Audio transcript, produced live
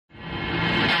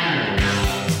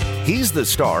He's the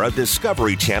star of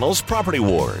Discovery Channel's Property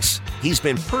Wars. He's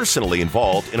been personally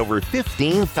involved in over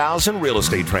 15,000 real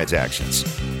estate transactions.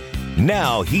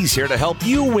 Now he's here to help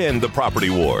you win the property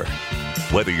war.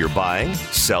 Whether you're buying,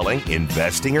 selling,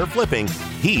 investing, or flipping,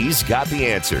 he's got the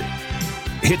answer.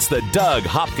 It's the Doug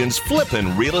Hopkins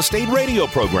Flippin' Real Estate Radio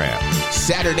Program.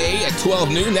 Saturday at 12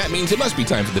 noon. That means it must be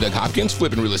time for the Doug Hopkins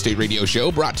Flippin' Real Estate Radio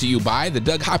Show, brought to you by the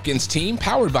Doug Hopkins team,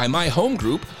 powered by My Home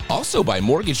Group, also by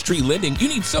Mortgage Tree Lending. You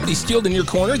need somebody skilled in your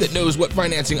corner that knows what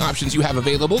financing options you have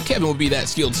available. Kevin will be that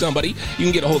skilled somebody. You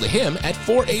can get a hold of him at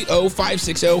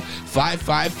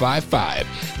 480-560-5555.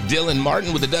 Dylan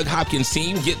Martin with the Doug Hopkins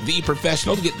team. Get the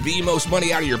professional to get the most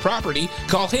money out of your property.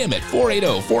 Call him at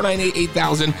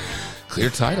 480-498-8000. Clear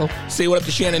title. Say what up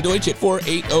to Shannon Deutsch at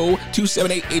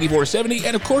 480-278-8470.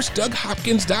 And, of course,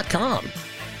 DougHopkins.com.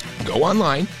 Go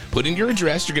online, put in your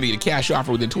address. You're going to get a cash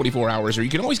offer within 24 hours, or you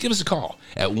can always give us a call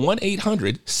at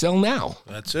 1-800-SELL-NOW.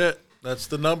 That's it. That's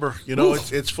the number. You know,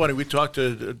 it's funny. We talked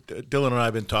to Dylan and I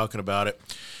have been talking about it.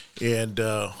 And,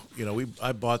 I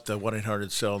bought the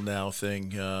 1-800-SELL-NOW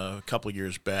thing a couple of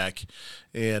years back.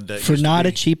 And for not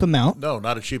a cheap amount? No,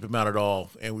 not a cheap amount at all.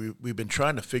 And we've been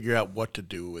trying to figure out what to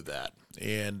do with that.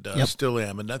 And still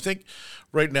am. And I think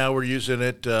right now we're using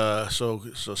it. So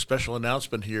special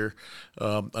announcement here.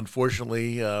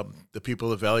 Unfortunately, the people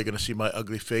of the Valley are going to see my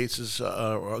ugly faces,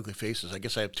 or ugly faces. I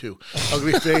guess I have two.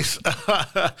 Ugly face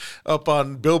up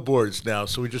on billboards now.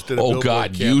 So we just did a billboard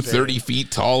God, campaign. you 30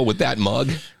 feet tall with that mug?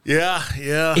 Yeah.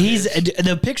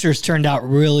 The pictures turned out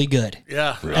really good.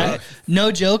 Yeah. Really?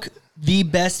 No joke. The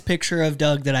best picture of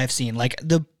Doug that I've seen. Like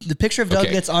the picture of Doug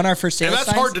that's on our for sale signs. And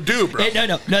that's hard to do, bro.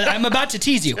 No, I'm about to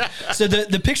tease you. So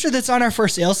the picture that's on our for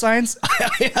sale signs,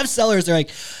 I have sellers, they're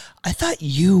like, I thought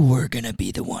you were going to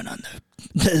be the one on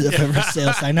the for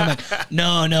sale sign. I'm like,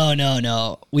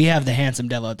 no. We have the handsome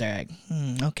devil out there. Like,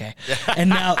 okay. And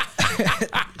now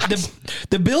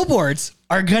the billboards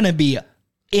are going to be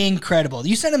incredible.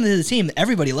 You sent them to the team.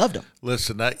 Everybody loved them.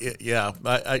 Listen, I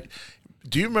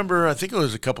do you remember, I think it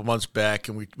was a couple months back,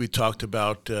 and we talked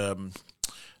about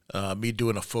me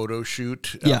doing a photo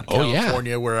shoot out in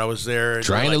California where I was there. And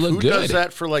trying to look Who good. does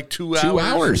that for like 2 hours? 2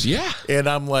 hours, yeah. And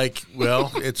I'm like,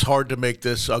 well, it's hard to make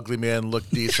this ugly man look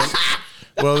decent.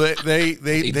 Well, they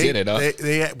did it,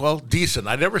 huh? Decent.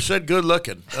 I never said good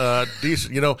looking.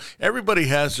 Decent. You know, everybody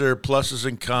has their pluses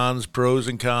and cons, pros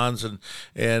and cons,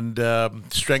 and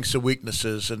strengths and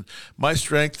weaknesses. And my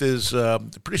strength is a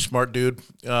pretty smart dude.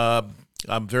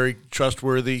 I'm very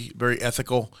trustworthy, very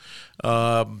ethical.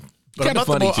 But kind of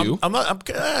funny too. I'm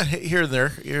here and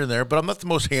there, but I'm not the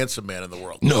most handsome man in the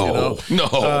world. No,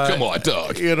 come on,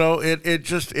 Doug. You know, it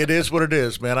is what it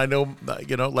is, man. I know,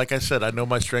 like I said, I know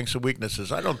my strengths and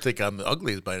weaknesses. I don't think I'm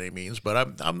ugly by any means,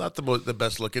 but I'm not the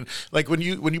best looking. Like when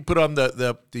you put on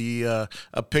a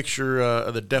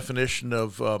picture, the definition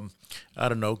of I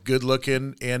don't know, good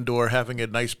looking and or having a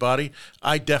nice body,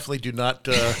 I definitely do not.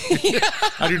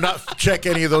 I do not check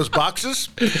any of those boxes.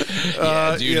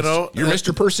 Yeah, dude, you're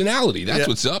Mr. Personality. That's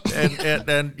what's up.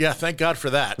 and yeah, thank God for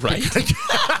that. Right.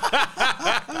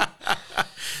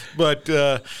 But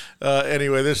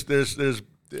anyway, there's the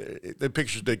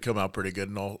pictures did come out pretty good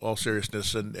in all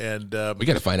seriousness, and we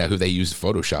got to find out who they used to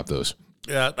Photoshop those.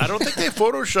 Yeah, I don't think they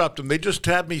photoshopped them. They just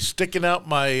had me sticking out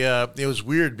my. It was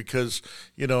weird because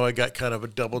I got kind of a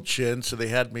double chin, so they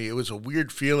had me. It was a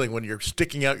weird feeling when you're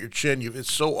sticking out your chin.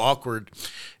 It's so awkward,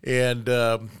 and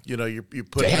you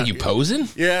put. They had you posing?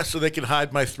 Yeah, so they can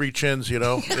hide my three chins, and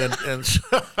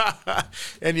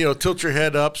and tilt your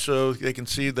head up so they can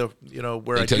see the where I do have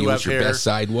hair. Tell you what your best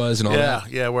side was and all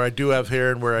that. Yeah, where I do have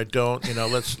hair and where I don't.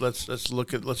 Let's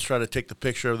try to take the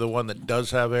picture of the one that does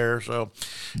have hair. So,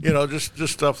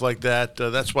 just stuff like that.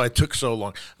 That's why it took so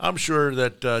long. I'm sure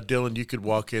that Dylan, you could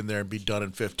walk in there and be done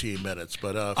in 15 minutes.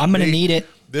 But I'm gonna need it.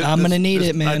 I'm gonna need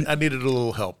it, man. I needed a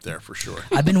little help there for sure.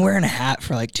 I've been wearing a hat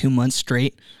for like 2 months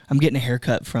straight. I'm getting a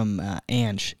haircut from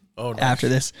Ange. Oh, nice. After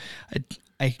this,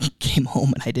 I came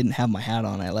home and I didn't have my hat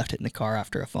on. I left it in the car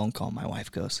after a phone call. My wife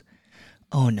goes,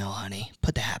 "Oh no, honey,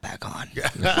 put the hat back on.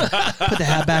 Put the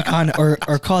hat back on, or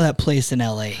call that place in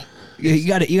L.A. You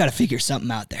got to figure something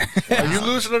out there." Are you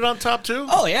losing it on top too?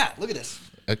 Oh yeah, look at this.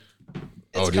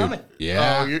 It's coming.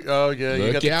 Yeah. Yeah. You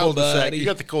got the cul-de-sac. Buddy. You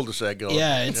got the cul-de-sac going.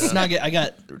 Yeah, it's not good. I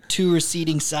got two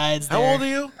receding sides there. How old are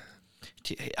you?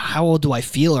 How old do I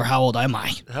feel, or how old am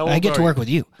I? How old I get to work you? with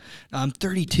you. I'm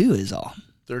 32 is all.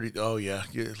 30. Oh yeah.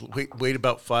 Wait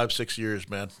about 5-6 years,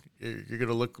 man. You're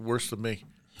gonna look worse than me.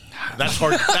 That's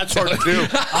hard. That's hard to do.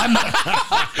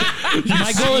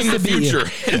 My goal is in to the be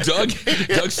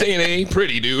future. Doug's saying it ain't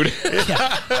pretty, dude.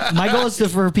 Yeah. My goal is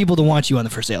for people to want you on the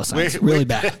for sale signs. Really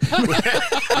bad.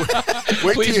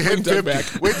 Wait till you hit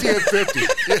 50. Wait till you hit 50.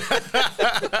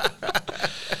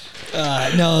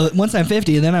 No, once I'm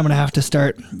 50, then I'm going to have to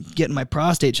start getting my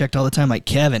prostate checked all the time like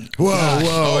Kevin.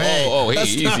 Whoa, hey.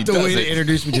 That's That's not not the way to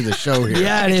introduce me to the show here.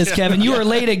 Yeah, it is, Kevin. You were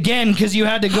late again because you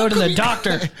had to go to the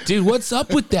doctor. Dude, what's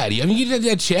up with that? I mean, you did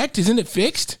that checked. Isn't it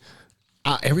fixed?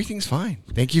 Everything's fine.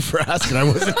 Thank you for asking. I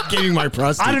wasn't getting my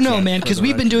prostate. I don't know, checked, man, for because the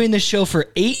we've been record. doing this show for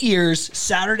 8 years,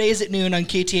 Saturdays at noon on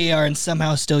KTAR, and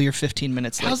somehow still you're 15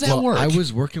 minutes late. How's that work? I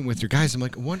was working with your guys. I'm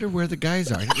like, I wonder where the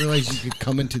guys are. I didn't realize you could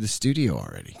come into the studio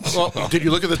already. Well, did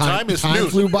you look at the time? It's Time noon.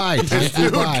 flew by. Time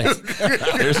flew by.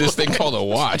 There's this thing called a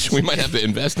watch. We might have to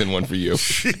invest in one for you.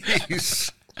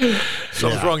 Jeez.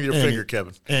 Something's wrong with your finger,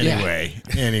 Kevin. Anyway.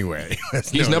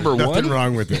 He's number nothing one?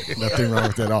 wrong with it. Nothing wrong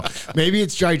with it at all. Maybe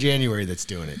it's dry January that's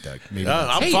doing it, Doug. Maybe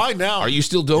that's I'm fine now. Are you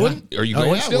still doing? Are you Oh,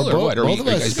 going yeah, still, we're or both- what? Or are both you of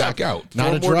us. guys back out? not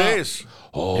Four a more drop. days.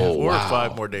 Oh, Yeah, 4 wow. or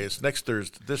 5 more days. Next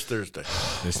Thursday. This Thursday.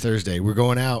 This Thursday, we're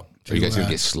going out. Are you guys to, going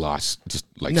to get slots? Just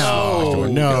like No, sloshed or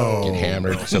no. Get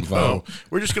hammered? Some fun. No,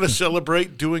 we're just going to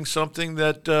celebrate doing something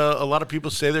that a lot of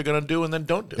people say they're going to do and then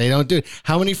don't do. They don't do it.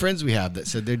 How many friends we have that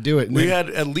said they'd do it? And We then-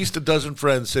 had at least a dozen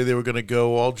friends say they were going to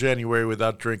go all January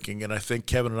without drinking, and I think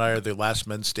Kevin and I are the last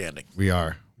men standing. We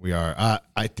are.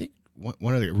 I think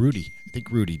one of the Rudy. I think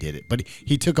Rudy did it, but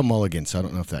he took a mulligan, so I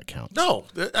don't know if that counts. No,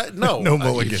 no, No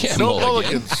mulligans. can't no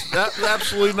mulligan. mulligans.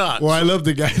 Absolutely not. Well, I love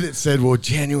the guy that said, "Well,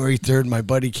 January 3rd, my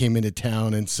buddy came into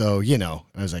town, and so I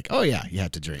was like, oh yeah, you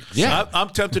have to drink." Yeah. I'm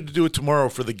tempted to do it tomorrow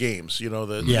for the games,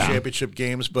 the Yeah. championship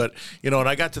games. But, and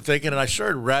I got to thinking, and I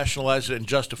started rationalizing it and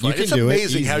justifying You it. It's can do it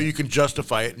amazing how easy. you can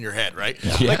justify it in your head, right?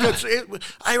 Yeah. Like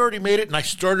I already made it, and I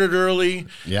started early.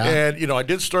 Yeah. And, I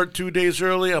did start 2 days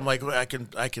early. I'm like, well,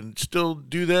 I can still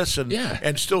do this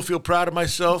and still feel proud of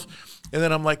myself. And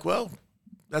then I'm like, well,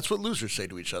 that's what losers say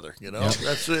to each other,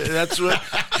 That's what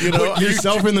Put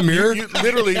yourself in the mirror? You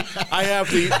literally, I have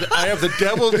the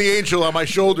devil and the angel on my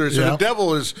shoulders, and Yeah. the devil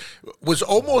was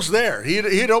almost there.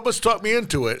 He'd almost talked me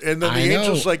into it, and then the I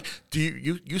angel's know. like,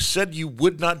 you said you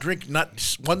would not drink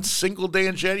not one single day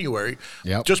in January.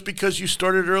 Yep. Just because you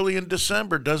started early in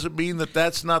December doesn't mean that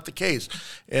that's not the case.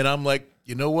 And I'm like,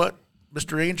 you know what,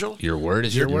 Mr. Angel? Your word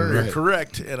is your word. You're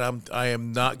correct, and I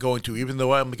am not going to, even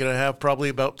though I'm going to have probably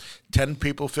about 10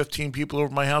 people, 15 people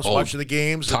over my house watching the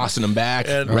games, Tossing them back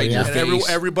right in your and face.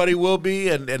 everybody will be,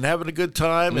 and having a good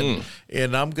time,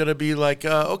 and I'm going to be like,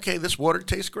 okay, this water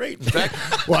tastes great. In fact,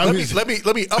 Well, let me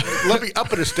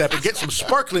up it a step and get some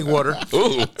sparkling water,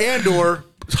 Ooh. and or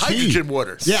hydrogen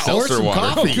water. Yeah, or Seltzer some water.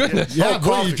 coffee. Oh, goodness. Yeah, Oh,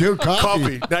 boy, you do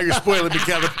coffee. Now you're spoiling me,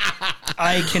 Kevin.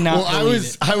 I cannot Well, believe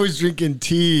it. I was drinking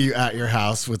tea at your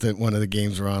house with one of the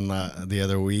games we're on the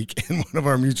other week, and one of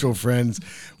our mutual friends,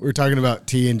 we were talking about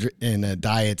tea and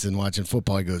diets and watching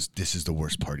football. He goes, "This is the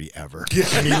worst party ever."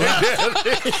 And he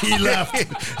left. He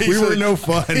left. We were no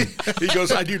fun. He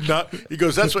goes, I do not. He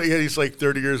goes, that's what he's like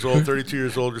 30 years old, 32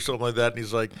 years old or something like that. And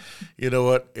he's like, you know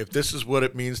what? If this is what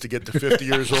it means to get to 50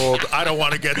 years old, I don't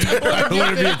want to get there. I don't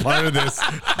want to be a part of this.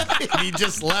 He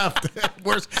just left.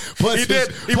 Worse. Plus He did.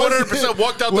 He 100%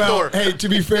 walked out the door. Hey, to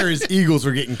be fair, his Eagles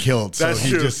were getting killed, so That's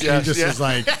he true. just Yes, he just yeah. was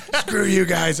like, "Screw you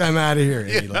guys, I'm out of here." And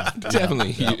he left.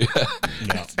 Definitely.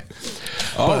 Yeah.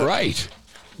 All right.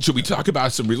 Should we talk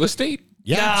about some real estate?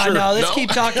 Yeah, No, let's No?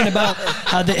 keep talking about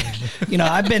how they,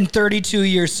 I've been 32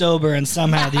 years sober, and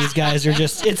somehow these guys are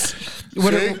just,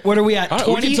 what are we at? All right,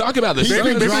 we 20? can talk about this. He's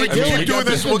Maybe been dry we Dylan. keep He doing got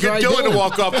this. We'll get dry Dylan to Dylan.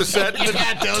 walk off the set.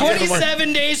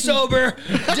 27 days sober.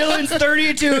 Dylan's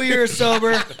 32 years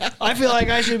sober. I feel like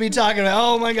I should be talking about,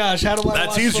 oh my gosh, how do I That's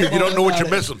watch easier. You football don't know what you're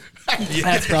without it? missing.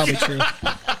 That's probably true.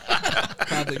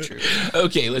 Probably true.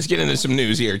 Okay, let's get into some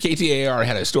news here. KTAR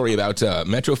had a story about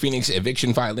Metro Phoenix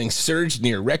eviction filings surged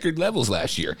near record levels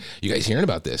last year. You guys hearing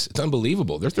about this? It's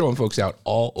unbelievable. They're throwing folks out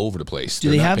all over the place. Do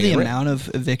They're they not have the paying rent. amount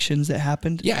of evictions that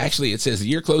happened? Yeah, actually, it says the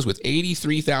year closed with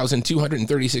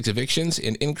 83,236 evictions,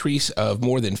 an increase of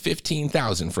more than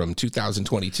 15,000 from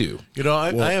 2022.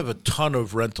 I have a ton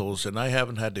of rentals, and I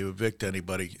haven't had to evict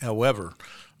anybody. However,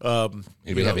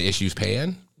 Anybody having issues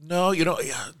paying? no, I'll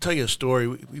tell you a story.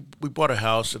 We bought a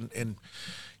house, and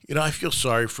I feel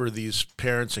sorry for these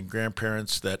parents and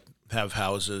grandparents that have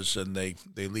houses and they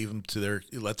leave them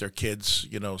let their kids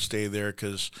stay there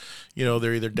because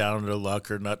they're either down on their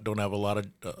luck or don't have a lot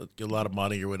of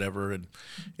money or whatever, and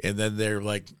then they're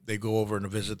like they go over and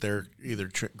visit their either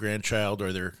grandchild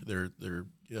or their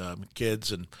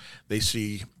kids, and they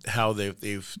see how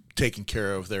they've taken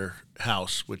care of their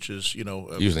house, which is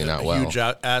usually not a huge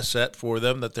asset for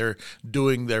them, that they're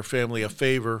doing their family a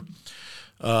favor.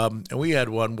 And we had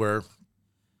one where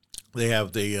they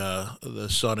have the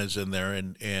son is in there,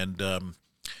 and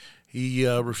he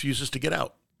refuses to get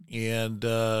out,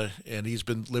 and he's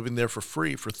been living there for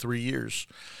free for 3 years,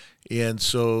 and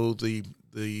so the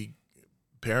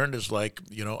parent is like,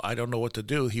 I don't know what to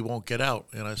do. He won't get out.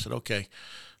 And I said, okay.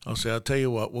 I'll tell you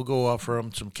what, we'll go offer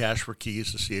him some cash for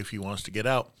keys to see if he wants to get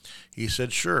out. He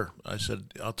said, sure. I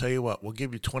said, I'll tell you what, we'll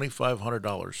give you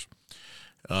 $2,500.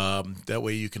 That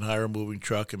way you can hire a moving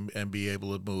truck and be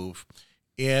able to move.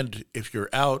 And if you're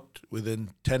out within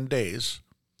 10 days,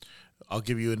 I'll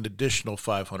give you an additional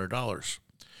 $500.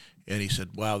 And he said,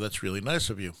 wow, that's really nice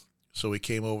of you. So he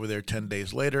came over there 10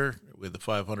 days later with the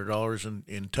 $500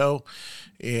 in tow,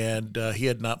 and he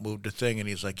had not moved a thing. And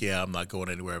he's like, yeah, I'm not going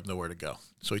anywhere. I have nowhere to go.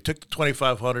 So he took the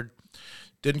 $2,500,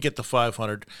 didn't get the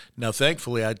 $500. Now,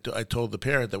 thankfully, I told the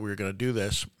parent that we were going to do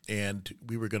this, and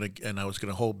I was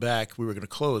going to hold back. We were going to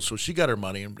close. So she got her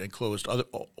money and closed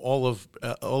all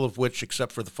of which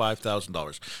except for the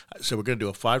 $5,000. So we're going to do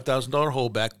a $5,000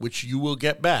 holdback, which you will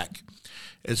get back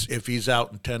as if he's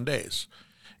out in 10 days.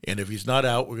 And if he's not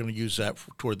out, we're going to use that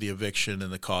toward the eviction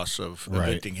and the costs of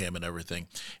evicting him and everything.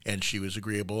 And she was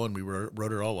agreeable, and we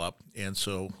wrote it all up. And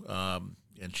so,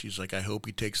 and she's like, I hope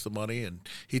he takes the money. And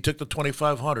he took the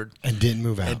 $2,500 and didn't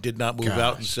move out. And did not move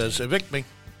out, and says, evict me.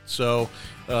 So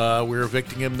we're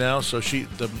evicting him now. So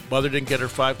the mother didn't get her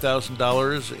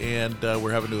 $5,000, and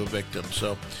we're having to evict him.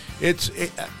 So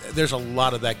there's a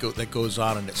lot of that goes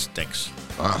on, and it stinks.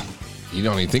 Wow. You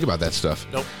don't even think about that stuff.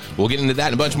 Nope. We'll get into that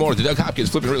and a bunch more with the Doug Hopkins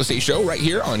Flippin' Real Estate Show right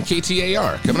here on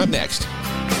KTAR. Coming up next.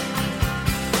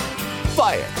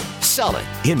 Buy it, sell it,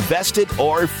 invest it,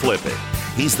 or flip it.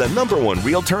 He's the #1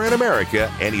 realtor in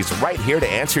America, and he's right here to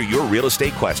answer your real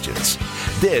estate questions.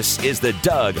 This is the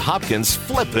Doug Hopkins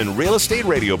Flippin' Real Estate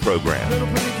Radio Program. Little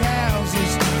big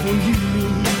houses for you.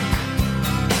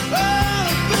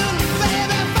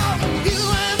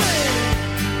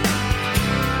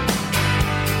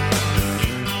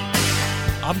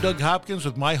 I'm Doug Hopkins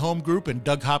with My Home Group and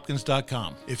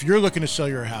DougHopkins.com. If you're looking to sell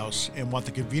your house and want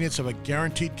the convenience of a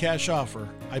guaranteed cash offer,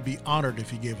 I'd be honored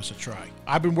if you gave us a try.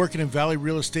 I've been working in Valley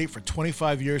real estate for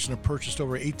 25 years and have purchased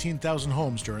over 18,000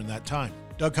 homes during that time.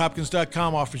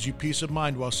 DougHopkins.com offers you peace of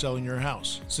mind while selling your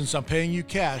house. Since I'm paying you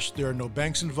cash, there are no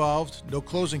banks involved, no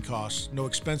closing costs, no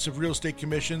expensive real estate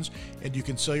commissions, and you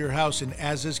can sell your house in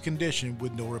as-is condition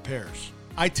with no repairs.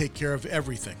 I take care of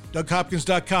everything.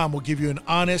 DougHopkins.com will give you an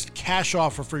honest cash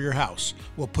offer for your house.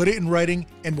 We'll put it in writing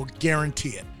and we'll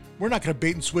guarantee it. We're not going to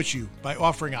bait and switch you by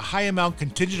offering a high amount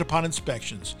contingent upon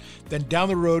inspections. Then down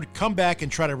the road, come back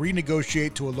and try to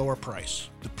renegotiate to a lower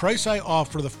price. The price I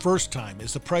offer the first time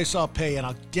is the price I'll pay, and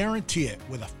I'll guarantee it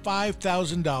with a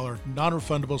 $5,000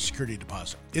 non-refundable security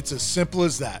deposit. It's as simple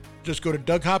as that. Just go to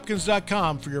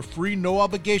DougHopkins.com for your free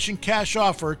no-obligation cash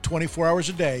offer 24 hours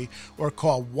a day, or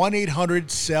call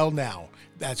 1-800-SELL-NOW.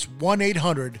 That's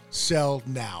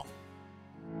 1-800-SELL-NOW.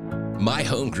 My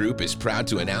Home Group is proud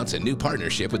to announce a new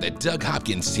partnership with the Doug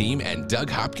Hopkins team and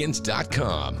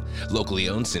DougHopkins.com. Locally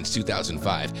owned since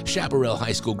 2005, Chaparral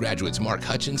High School graduates Mark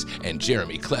Hutchins and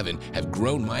Jeremy Clevin have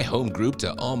grown My Home Group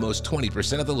to almost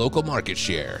 20% of the local market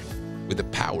share. With the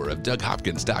power of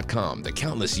DougHopkins.com, the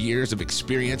countless years of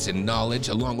experience and knowledge,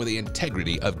 along with the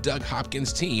integrity of Doug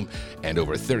Hopkins' team, and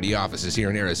over 30 offices here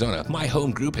in Arizona, My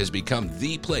Home Group has become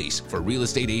the place for real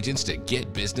estate agents to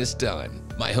get business done.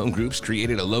 My Home Group's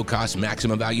created a low-cost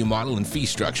maximum value model and fee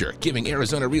structure, giving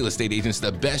Arizona real estate agents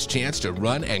the best chance to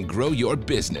run and grow your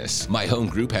business. My Home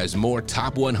Group has more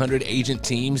top 100 agent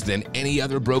teams than any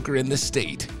other broker in the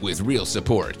state. With real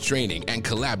support, training, and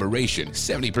collaboration,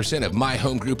 70% of My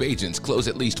Home Group agents close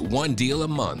at least one deal a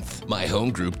month. My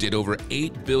Home Group did over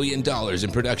 $8 billion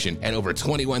in production and over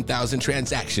 21,000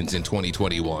 transactions in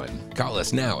 2021. Call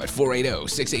us now at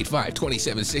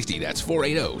 480-685-2760. That's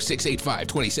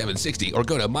 480-685-2760, or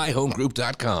go to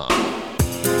myhomegroup.com.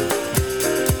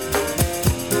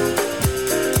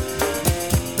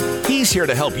 He's here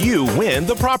to help you win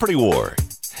the property war.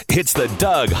 It's the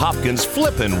Doug Hopkins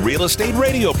Flippin' Real Estate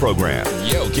Radio Program.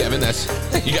 Yo, Kevin,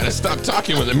 you got to stop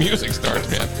talking when the music starts,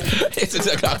 man. It's the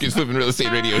Doug Hopkins Flippin' Real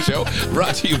Estate Radio Show,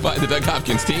 brought to you by the Doug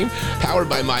Hopkins team, powered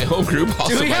by My Home Group,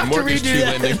 also by Mortgage Tree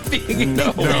Lending.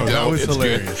 No, we don't. That was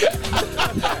hilarious.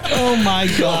 Oh my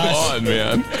gosh. Come on,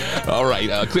 man. All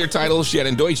right. Clear title,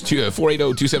 Shannon Deutsch,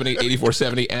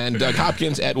 480-278-8470, and Doug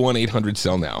Hopkins at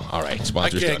 1-800-SELL-NOW. All right, I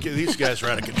sponsors can't done. get these guys are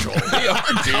out of control. They are,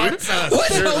 dude. What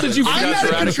the hell did you These figure guys are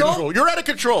out? out of control. You're out of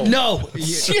control. No.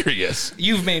 Serious.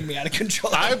 You've made me out of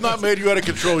control. I've not made you out of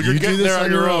control. You're You do getting this there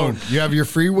on your own. You have your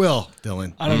free will,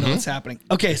 Dylan. I don't know what's happening.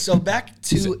 Okay, so back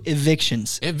to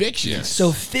evictions. Evictions.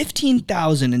 So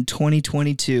 15,000 in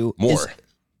 2022. More.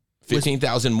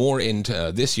 15,000 more in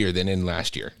this year than in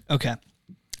last year. Okay.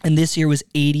 And this year was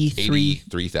 83,000.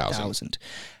 83,000.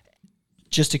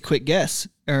 Just a quick guess,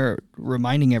 or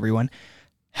reminding everyone,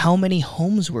 how many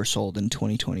homes were sold in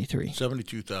 2023?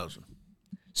 72,000.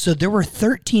 So there were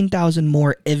 13,000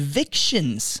 more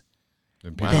evictions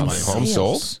Wow, than my home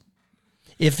sold? sales.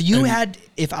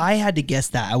 If I had to guess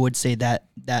that, I would say that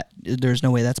there's no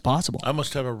way that's possible. I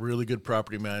must have a really good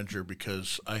property manager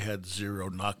because I had zero,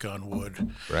 knock on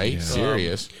wood. Right?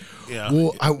 Serious. Yeah.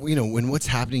 Well, when what's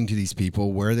happening to these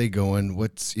people, where are they going?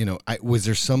 Was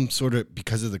there some sort of,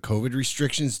 because of the COVID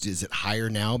restrictions, is it higher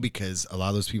now because a lot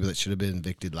of those people that should have been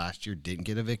evicted last year didn't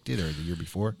get evicted, or the year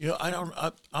before?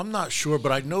 I'm not sure,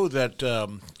 but I know that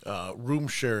room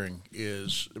sharing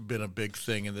is been a big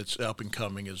thing, and it's up and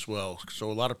coming as well.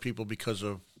 So a lot of people, because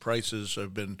of prices,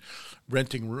 have been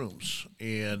renting rooms,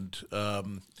 and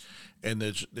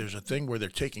there's a thing where they're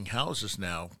taking houses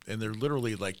now, and they're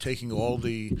literally like taking all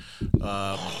the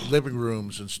living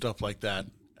rooms and stuff like that.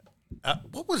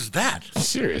 What was that?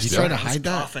 Serious. You trying to hide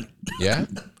that? Yeah?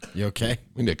 You okay?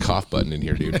 We need a cough button in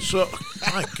here, dude. So,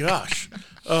 my gosh,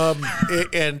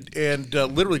 and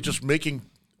literally just making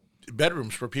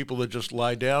bedrooms for people to just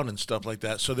lie down and stuff like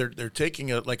that. So they're taking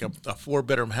a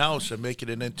 4-bedroom house and making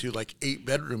it into like 8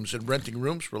 bedrooms and renting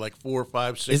rooms for like $400,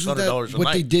 $500, Isn't that $600 a what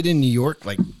night. they did in New York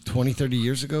like 20, 30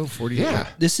 years ago? 40 years ago?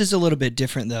 This is a little bit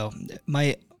different though.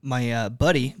 My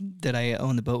buddy that I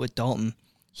own the boat with, Dalton,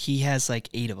 he has like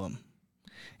 8 of them.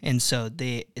 And so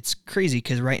it's crazy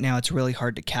because right now it's really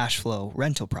hard to cash flow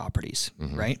rental properties,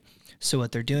 right? So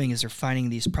what they're doing is they're finding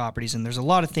these properties, and there's a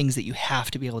lot of things that you have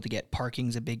to be able to get.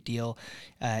 Parking's a big deal,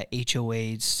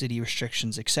 HOAs, city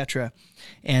restrictions, etc.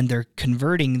 And they're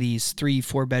converting these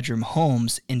 3-4 bedroom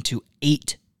homes into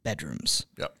 8 bedrooms.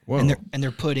 Yep. And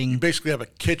they're putting Basically have a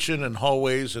kitchen and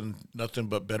hallways and nothing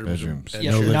but bedrooms. And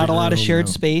yeah, No not a living lot of room, shared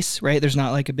no. space, right? There's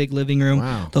not like a big living room.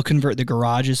 Wow. They'll convert the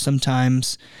garages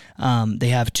sometimes. They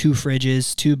have 2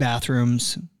 fridges, 2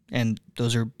 bathrooms, and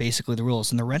those are basically the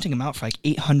rules. And they're renting them out for like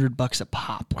 $800 a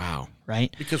pop. Wow.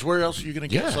 Right? Because where else are you going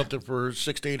to get Yeah. something for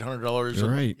 $600 to $800?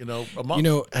 You're right. A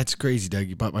month. That's crazy, Doug.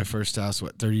 You bought my first house,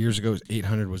 30 years ago? It was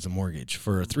 $800 was the mortgage.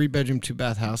 For a 3-bedroom,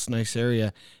 2-bath house, nice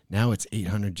area, now it's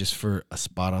 $800 just for a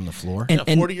spot on the floor. And,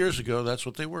 Yeah, 40 years ago, that's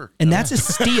what they were. and that's a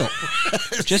steal.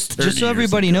 just so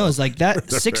everybody knows, like that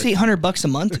 $600-800 a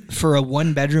month for a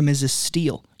 1-bedroom is a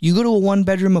steal. You go to a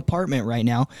 1-bedroom apartment right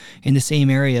now in the same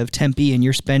area of Tempe, and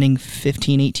you're spending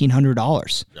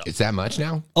 $1,500-$1,800. It's that much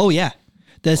now? Oh yeah,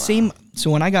 same. So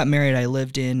when I got married, I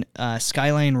lived in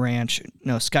Skyview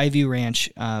Ranch,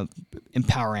 in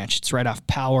Power Ranch. It's right off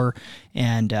Power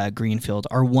and Greenfield.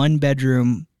 Our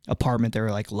 1-bedroom apartment, they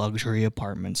were like luxury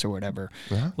apartments or whatever,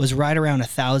 was right around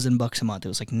 $1,000 a month. It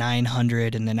was like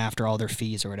 $900, and then after all their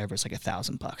fees or whatever, it's like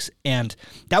 $1,000, and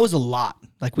that was a lot.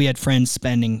 Like we had friends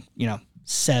spending,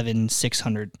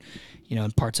 $700-600,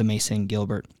 in parts of Mesa and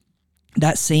Gilbert.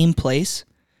 That same place,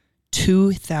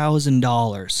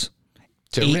 $2,000.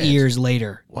 To 8 rent. years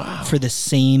later, for the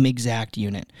same exact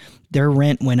unit, their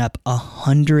rent went up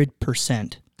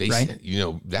 100%.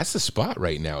 Right? That's the spot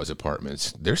right now is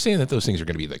apartments. They're saying that those things are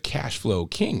going to be the cash flow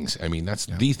kings. I mean, that's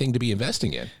the thing to be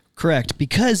investing in. Correct,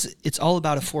 because it's all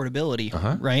about affordability,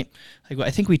 right? Like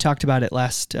I think we talked about it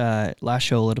last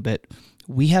show a little bit.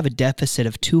 We have a deficit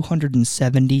of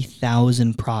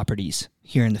 270,000 properties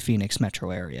here in the Phoenix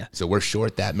metro area. So we're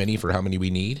short that many for how many we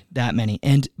need? That many,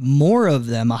 and more of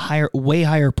them, way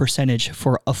higher percentage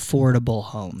for affordable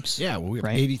homes. Yeah, well, we have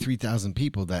right? 83,000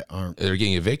 people that aren't. They're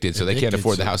getting evicted, so they can't Evicted,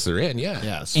 afford the so- house they're in. Yeah.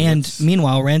 Yeah, so And it's-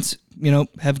 meanwhile, rents,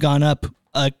 have gone up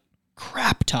a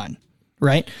crap ton,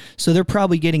 right? So they're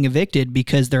probably getting evicted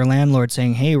because their landlord's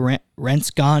saying, "Hey, rent's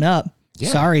gone up. Yeah.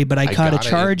 Sorry, but I gotta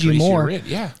charge you increase your more." rent,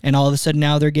 yeah. And all of a sudden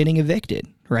now they're getting evicted,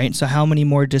 right? So how many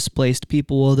more displaced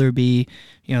people will there be?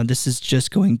 This is just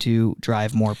going to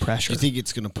drive more pressure. Do you think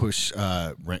it's going to push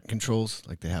rent controls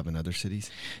like they have in other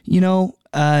cities?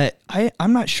 I'm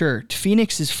not sure.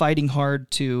 Phoenix is fighting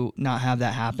hard to not have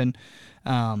that happen.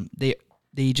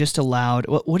 they just allowed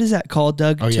what is that called,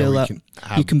 Doug? Oh, yeah,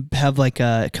 you can have like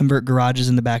convert garages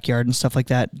in the backyard and stuff like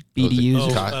that.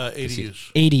 BDUs,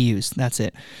 ADUs. ADUs. That's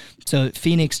it. So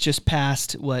Phoenix just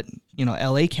passed what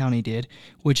LA County did,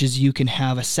 which is you can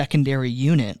have a secondary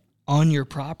unit on your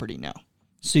property now.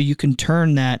 So you can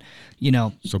turn that,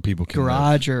 so people can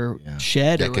garage or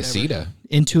shed or whatever casita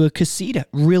into a casita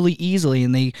really easily.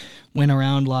 And they went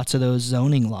around lots of those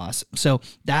zoning laws. So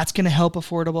that's going to help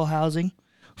affordable housing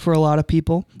for a lot of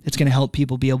people. It's going to help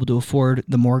people be able to afford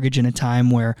the mortgage in a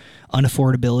time where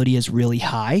unaffordability is really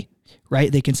high,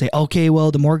 right? They can say, okay,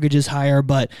 well, the mortgage is higher,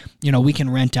 but, we can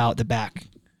rent out the back,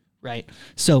 right?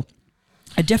 So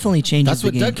it definitely changes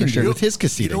the game. That's what Doug can for do with his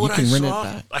casita. You know can rent it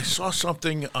back. I saw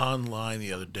something online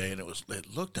the other day, and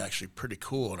it looked actually pretty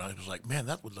cool, and I was like, man,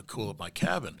 that would look cool at my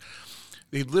cabin.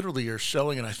 They literally are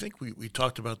selling, and I think we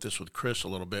talked about this with Chris a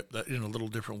little bit, in a little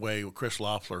different way, with Chris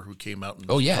Loeffler, who came out and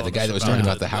the guy that was talking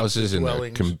about the houses and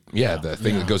the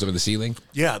thing that goes over the ceiling.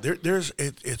 Yeah,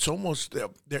 it's almost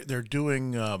they're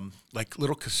doing like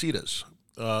little casitas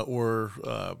or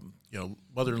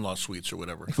mother-in-law suites or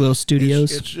whatever, like little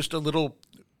studios. It's just a little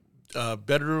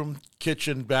bedroom,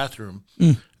 kitchen, bathroom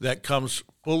that comes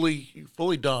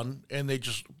fully done, and they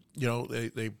just.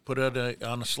 They put it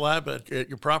on a slab at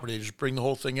your property. They just bring the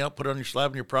whole thing out, put it on your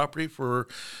slab on your property for,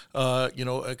 a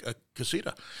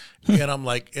casita. And I'm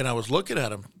like, and I was looking at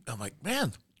them. I'm like,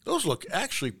 man, those look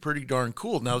actually pretty darn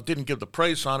cool. Now, it didn't give the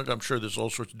price on it. I'm sure there's all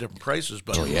sorts of different prices,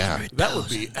 but that would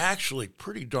be actually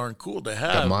pretty darn cool to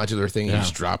have. A modular thing you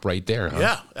just drop right there, huh?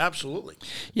 Yeah, absolutely.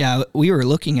 Yeah, we were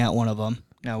looking at one of them.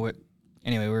 Now,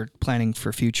 we're planning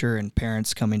for future and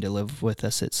parents coming to live with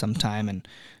us at some time, and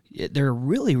they're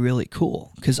really, really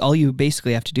cool because all you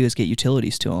basically have to do is get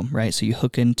utilities to them, right? So you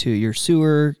hook into your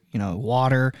sewer,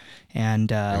 water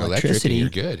and electricity,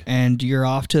 and you're good. And you're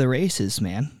off to the races,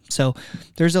 man. So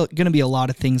there's going to be a lot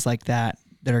of things like that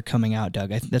are coming out,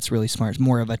 Doug. I think that's really smart. It's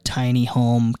more of a tiny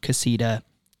home casita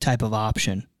type of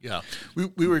option. Yeah,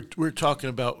 we were talking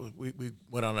about we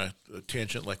went on a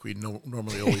tangent like we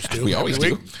normally always do. We always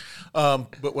do.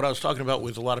 But what I was talking about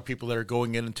with a lot of people that are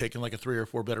going in and taking like a 3 or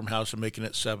 4 bedroom house and making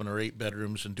it 7 or 8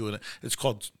 bedrooms and doing it, it's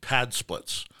called pad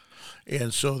splits.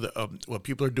 And so what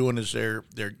people are doing is they're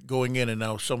going in, and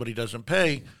now if somebody doesn't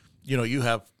pay, you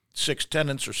have 6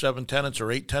 tenants or 7 tenants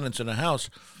or 8 tenants in a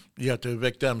house. You have to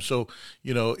evict them. So,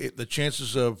 the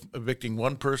chances of evicting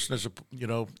one person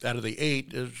out of the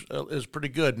 8 is pretty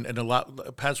good.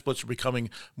 And pad splits are becoming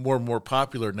more and more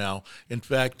popular now. In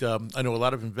fact, I know a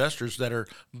lot of investors that are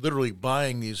literally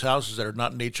buying these houses that are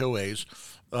not in HOAs,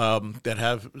 that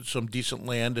have some decent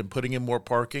land and putting in more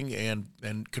parking and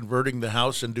converting the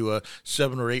house into a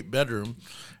 7 or 8 bedroom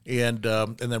and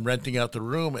then renting out the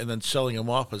room and then selling them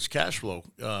off as cash flow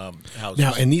houses.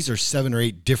 Now, and these are 7 or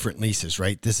 8 different leases,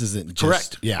 right? This isn't just...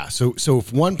 Correct. Yeah. So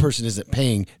if one person isn't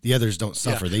paying, the others don't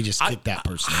suffer. They just kick that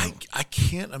person out. I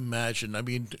can't imagine. I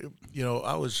mean,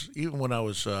 I was, even when I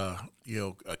was, a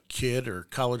kid or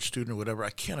college student or whatever,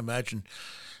 I can't imagine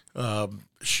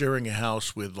sharing a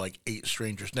house with like 8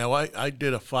 strangers. Now, I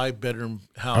did a 5-bedroom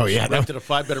house. Oh, yeah. I rented a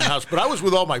 5-bedroom house, but I was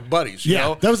with all my buddies. You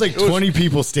know? That was like 20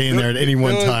 people staying there at any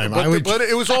one time. But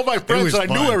it was all my friends,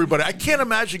 and I knew everybody. I can't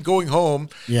imagine going home,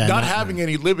 not having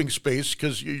any living space,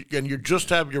 because you just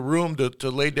have your room to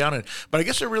lay down in. But I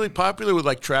guess they're really popular with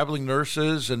like traveling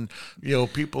nurses and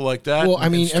people like that. Well, I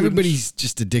mean, everybody's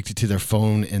just addicted to their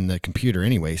phone and the computer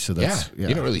anyway. So that's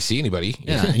you don't really see anybody.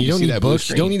 Yeah, and you don't need books.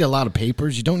 You don't need a lot of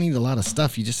papers. You don't need a lot of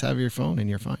stuff. You just have your phone and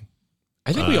you're fine.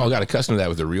 I think we all got accustomed to that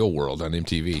with The Real World on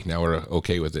MTV. Now we're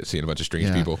okay with it, seeing a bunch of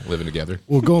strange people living together.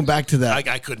 Well, going back to that,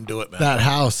 I couldn't do it, man. That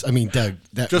house. I mean, Doug,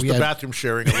 just the bathroom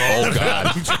sharing alone. Oh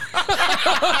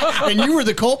God! And you were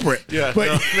the culprit. Yeah.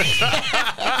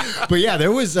 But yeah,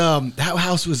 there was that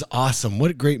house was awesome.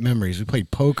 What great memories. We played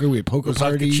poker. We had poker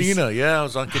parties. On Kachina. Yeah, I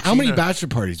was on Kachina. How many bachelor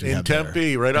parties we in had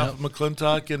Tempe, right off of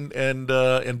McClintock and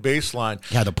Baseline.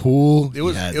 Yeah, the pool. It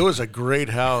was a great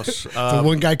house. The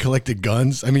one guy collected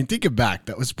guns. I mean, think it back.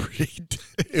 That was pretty.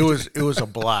 It was a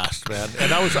blast, man.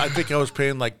 And I think I was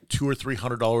paying like $200 or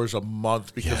 $300 a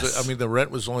month because I mean the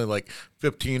rent was only like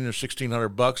 $1,500 or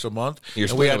 $1,600 a month. You're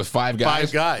splitting with 5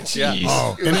 guys. 5 guys. Yeah.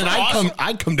 Oh, and then awesome.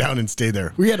 I'd come down and stay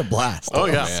there. We had a blast. Oh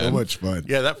yeah, so much fun.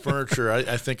 Yeah, that furniture.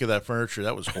 I think of that furniture.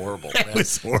 That was horrible. That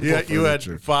was horrible. Yeah, you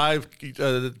had 5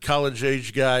 college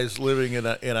age guys living in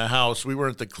a house. We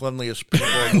weren't the cleanliest people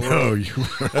in the world. No, you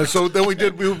weren't. And so then we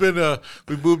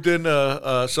moved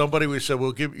in somebody. We said,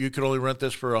 "Well, you can only rent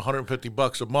this for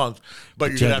 $150 a month,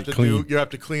 but you have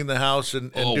to clean the house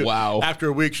and wow." After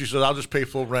a week, she said, "I'll just pay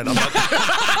full rent." I'm not.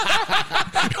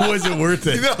 It wasn't worth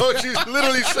it. No, she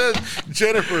literally said,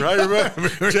 Jennifer, I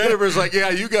remember. Jennifer's like, yeah,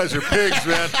 you guys are pigs,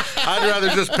 man. I'd rather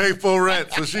just pay full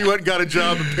rent. So she went and got a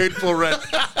job and paid full rent.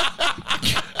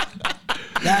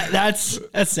 That's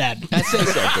sad. That says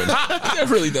something. That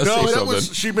really does say something.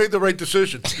 She made the right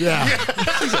decision. Yeah.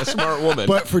 She's a smart woman.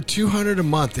 But for $200 a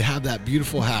month to have that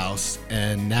beautiful house,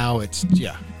 and now it's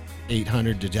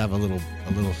 $800 to have a little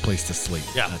place to sleep.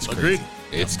 Yeah, that's agreed. crazy.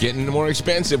 It's getting more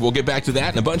expensive. We'll get back to that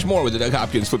and a bunch more with the Doug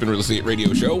Hopkins Flippin' Real Estate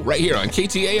Radio Show right here on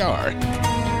KTAR.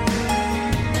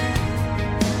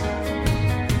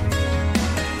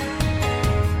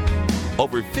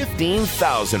 Over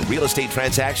 15,000 real estate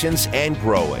transactions and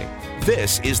growing.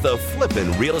 This is the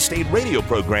Flippin' Real Estate Radio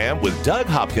program with Doug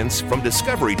Hopkins from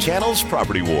Discovery Channel's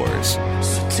Property Wars.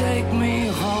 So take me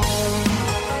home.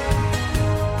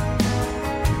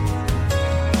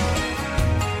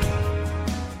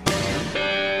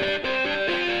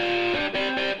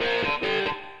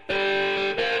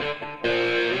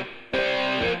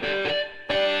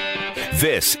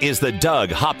 This is the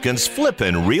Doug Hopkins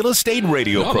Flippin' Real Estate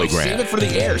Radio program. Save it for the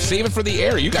air. Save it for the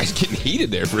air. You guys getting heated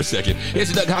there for a second.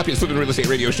 It's the Doug Hopkins Flippin' Real Estate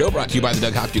Radio Show brought to you by the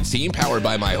Doug Hopkins team, powered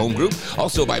by My Home Group,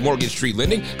 also by Mortgage Street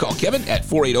Lending. Call Kevin at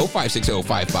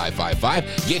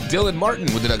 480-560-5555. Get Dylan Martin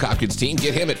with the Doug Hopkins team.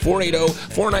 Get him at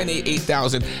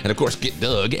 480-498-8000. And, of course, get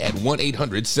Doug at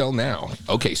 1-800-SELL-NOW.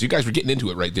 Okay, so you guys were getting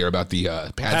into it right there about the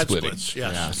pad splitting. Splits,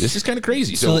 yes. This is kind of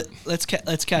crazy. So let's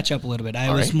catch up a little bit.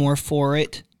 I was more for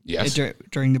it. Yes.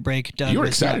 During the break, Doug You were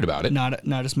was excited about it. Not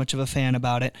as much of a fan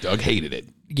about it. Doug hated it.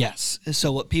 Yes.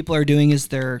 So what people are doing is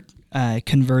they're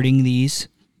converting these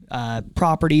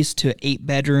properties to 8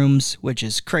 bedrooms, which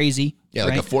is crazy. Yeah,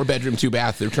 like a 4-bedroom,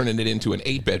 2-bath. They're turning it into an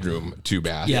 8-bedroom,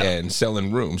 2-bath, and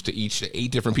selling rooms to each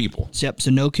 8 different people. Yep.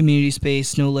 So no community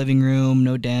space, no living room,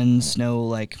 no dens, no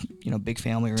big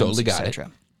family rooms, Totally got et cetera.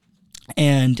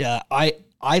 And I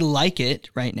like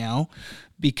it right now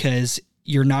because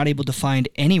you're not able to find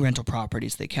any rental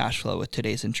properties that cash flow with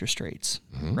today's interest rates,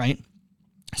 right?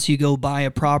 So you go buy a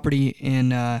property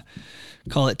in,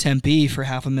 call it Tempe for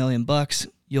 $500,000,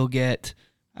 you'll get,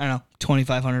 I don't know,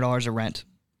 $2,500 of rent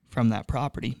from that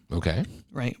property. Okay.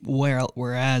 Right.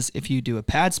 Whereas if you do a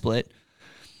pad split,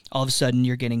 all of a sudden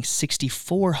you're getting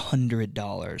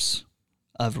 $6,400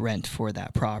 of rent for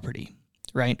that property,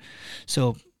 right?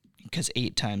 So because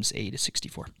 8 times 8 is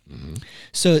 64.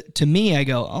 So to me, I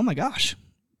go, oh my gosh,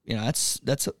 that's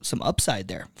some upside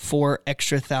there. $4,000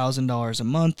 extra a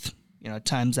month,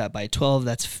 times that by 12,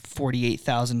 that's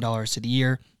 $48,000 a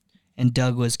year. And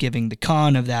Doug was giving the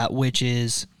con of that, which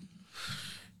is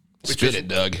Spit it,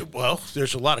 Doug. Well,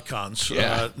 there's a lot of cons.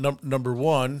 Yeah. Number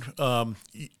one,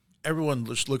 everyone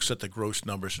just looks at the gross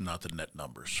numbers and not the net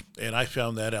numbers. And I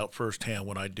found that out firsthand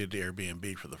when I did the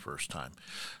Airbnb for the first time.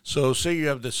 So say you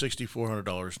have the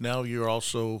 $6,400. Now you're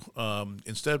also,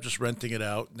 instead of just renting it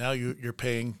out, now you're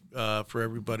paying for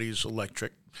everybody's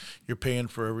electric. You're paying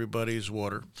for everybody's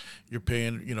water. You're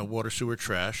paying, water, sewer,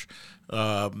 trash.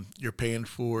 You're paying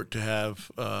to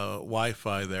have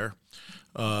Wi-Fi there.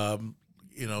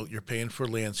 You're paying for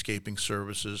landscaping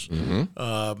services.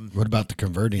 What about the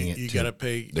converting it? You got to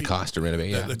pay The cost to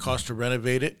renovate, the cost to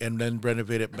renovate it and then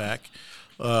renovate it back.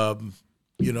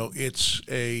 It's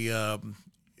a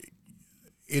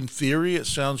in theory it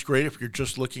sounds great if you're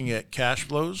just looking at cash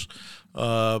flows.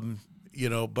 But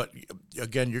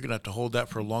again, you're going to have to hold that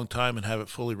for a long time and have it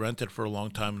fully rented for a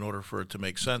long time in order for it to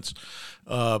make sense.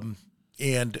 And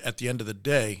at the end of the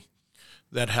day,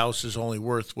 that house is only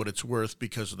worth what it's worth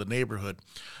because of the neighborhood.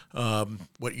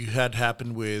 What you had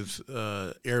happen with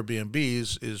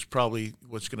Airbnbs is probably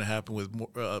what's going to happen with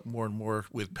more and more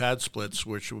with pad splits,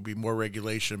 which will be more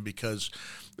regulation because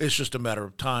it's just a matter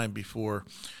of time before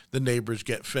the neighbors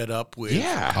get fed up with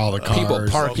all the cars, people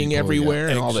parking everywhere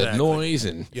and all that noise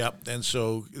Yep, and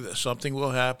so something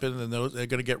will happen, and they're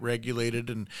going to get regulated,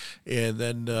 and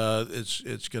then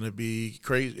it's going to be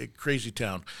crazy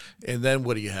town. And then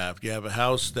what do you have? You have a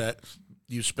house that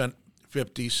you spent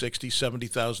 $50,000, $60,000,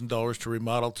 $70,000 to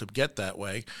remodel to get that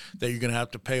way, that you're going to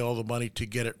have to pay all the money to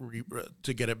get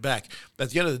it back. At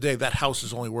the end of the day, that house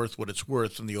is only worth what it's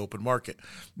worth in the open market.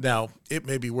 Now, it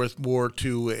may be worth more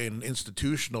to an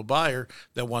institutional buyer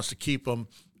that wants to keep them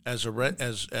as a rent,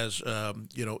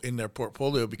 in their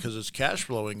portfolio because it's cash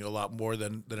flowing a lot more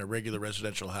than a regular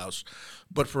residential house.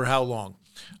 But for how long?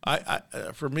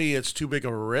 For me, it's too big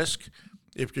of a risk.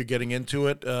 If you're getting into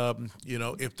it,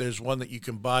 if there's one that you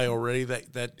can buy already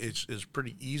that is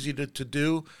pretty easy to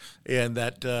do, and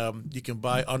that you can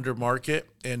buy under market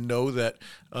and know that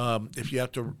if you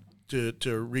have to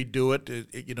redo it,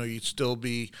 you'd still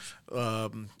be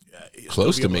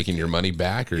close to making your money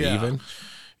back or even.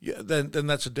 then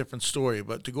that's a different story.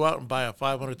 But to go out and buy a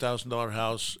 $500,000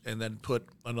 house and then put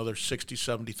another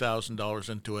 $70,000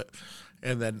 into it,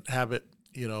 and then have it,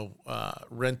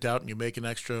 rent out, and you make an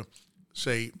extra,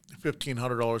 say,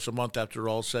 $1,500 a month after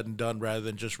all said and done, rather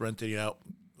than just renting it out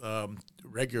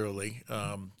regularly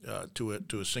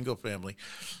to a single family.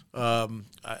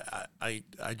 I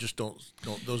just don't.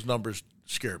 Those numbers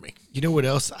scare me. You know what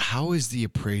else? How is the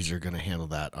appraiser going to handle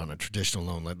that on a traditional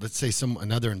loan? Let's say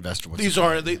another investor. These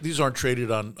aren't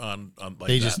traded on like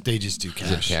they that. just do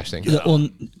cash. Cash thing.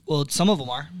 Well, some of them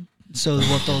are. So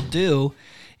what they'll do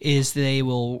is they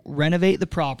will renovate the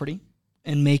property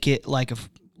and make it like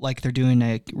they're doing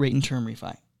a rate and term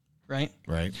refi, right?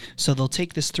 Right. So they'll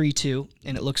take this 3-2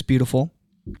 and it looks beautiful,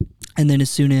 and then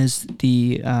as soon as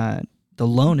the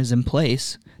loan is in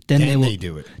place, then they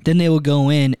do it. Then they will go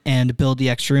in and build the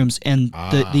extra rooms, and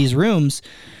these rooms,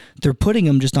 they're putting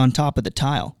them just on top of the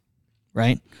tile,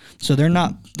 right? So they're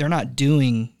not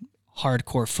doing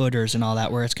hardcore footers and all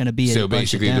that where it's going to be. So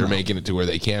basically, they're making it to where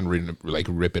they can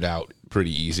rip it out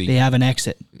pretty easy. They have an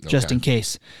exit just in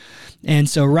case. And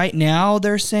so right now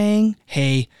they're saying,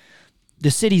 hey, the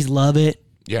cities love it.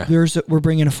 Yeah. We're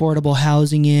bringing affordable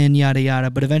housing in, yada, yada.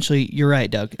 But eventually, you're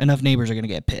right, Doug, enough neighbors are going to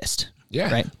get pissed.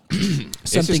 Yeah. Right?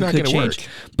 Something could change. Work.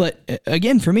 But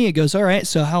again, for me, it goes, all right,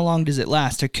 so how long does it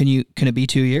last? Can it be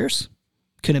 2 years?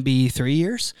 Can it be 3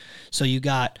 years? So you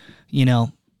got,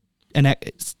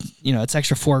 it's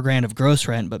extra $4,000 of gross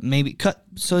rent, but maybe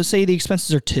so say the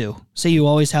expenses are 2. Say you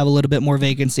always have a little bit more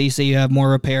vacancy. Say you have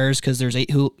more repairs because there's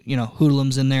 8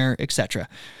 hoodlums in there, etc.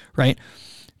 Right?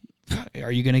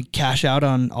 Are you going to cash out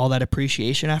on all that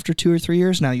appreciation after 2 or 3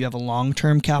 years? Now you have a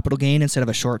long-term capital gain instead of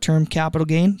a short-term capital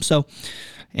gain. So,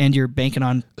 and you're banking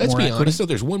on Let's more be equity. honest, though,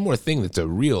 there's one more thing that's a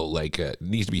real,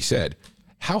 needs to be said.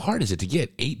 How hard is it to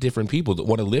get 8 different people that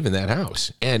want to live in that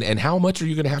house? And how much are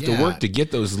you going to have to work to get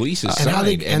those leases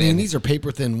signed? And these are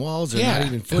paper-thin walls. They're not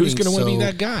even footing. Who's going to want to be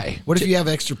that guy? What if you have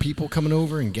extra people coming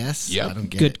over and guests? Yep. I don't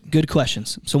get it. Good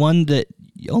questions. So one, that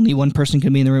only one person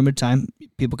can be in the room at a time.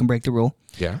 People can break the rule.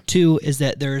 Yeah. 2 is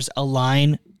that there's a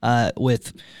line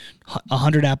with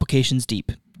 100 applications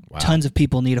deep. Wow. Tons of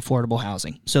people need affordable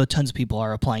housing. So tons of people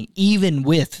are applying, even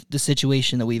with the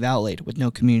situation that we've outlaid with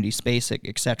no community space, et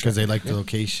cetera. Because they like the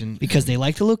location. Because they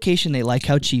like the location. They like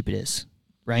how cheap it is,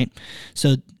 right?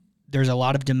 So there's a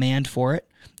lot of demand for it.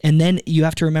 And then you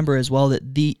have to remember as well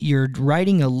that you're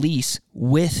writing a lease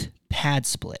with pad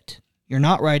split. You're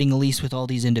not writing a lease with all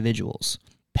these individuals.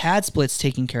 Pad split's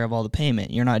taking care of all the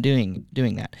payment. You're not doing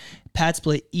that. Pad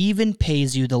split even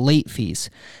pays you the late fees,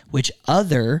 which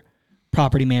other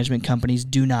property management companies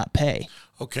do not pay.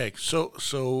 Okay,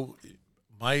 so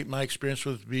my experience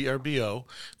with VRBO,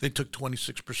 they took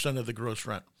 26% of the gross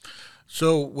rent.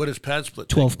 So what is pad split?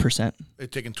 12%. They're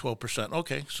taking 12%.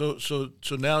 Okay, so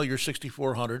now you're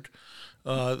 $6,400.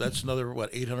 That's another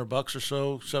 $800 or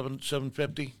so,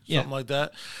 $750, something like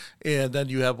that, and then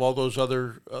you have all those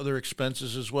other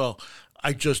expenses as well.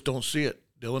 I just don't see it,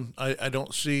 Dylan. I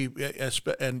don't see,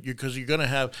 and because you're going to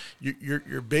have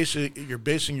you're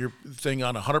basing your thing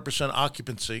on 100%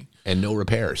 occupancy and no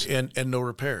repairs and no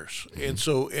repairs, and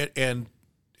so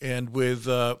and with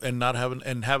not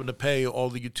having to pay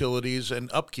all the utilities and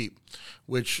upkeep,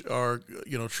 which are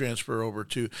transfer over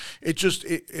to it.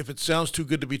 If it sounds too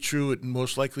good to be true, it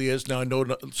most likely is. Now I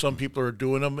know some people are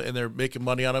doing them and they're making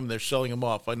money on them. And they're selling them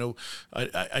off. I know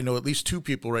at least 2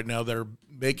 people right now that are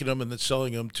making them and then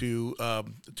selling them to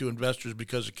investors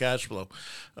because of cash flow.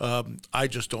 I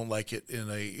just don't like it.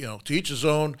 To each his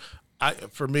own.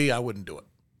 For me, I wouldn't do it.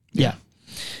 Yeah,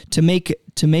 to make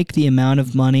the amount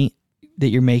of money that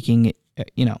you're making,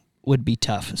 would be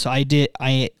tough. So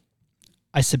I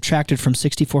subtracted from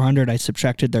 6,400. I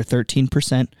subtracted their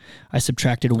 13%. I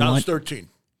subtracted now one. It's 13.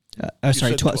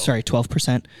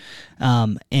 12%.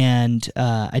 And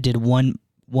I did one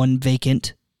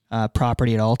vacant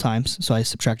property at all times. So I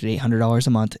subtracted $800 a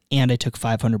month, and I took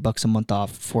 $500 a month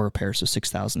off for repairs, so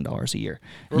 $6,000 a year.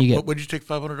 What did you take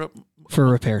 $500 up for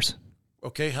repairs?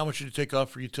 Okay, how much did you take off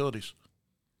for utilities?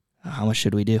 How much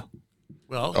should we do?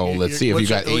 Well, let's see. If you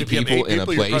got 8 people in a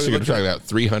place, you're going to talk about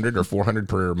 $300 or $400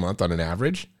 per month on an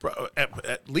average.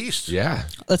 At least, yeah.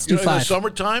 Let's do 5. In the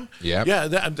summertime, yeah.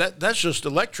 That's just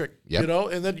electric,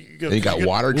 and then you got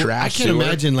water, trash. I can't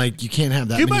imagine you can't have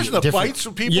that. Can you many imagine the fights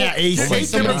of people? Yeah, AC.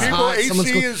 8 different people.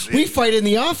 AC is. We fight in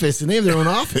the office, and they have their own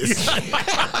office.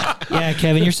 Yeah,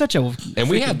 Kevin, you're such a. And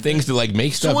we have things to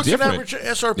make stuff. So what's different. an average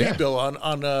SRP bill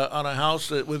on a house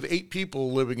with 8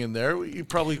 people living in there? You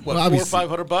probably $400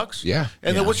 or $500. Yeah.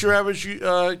 And then what's your average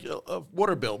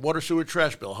water bill, water sewer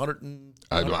trash bill? 100.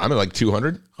 I'm at like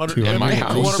 200 in my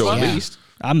house, so at least.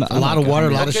 I'm A lot of water,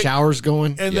 a lot of showers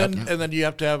going. And then you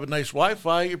have to have a nice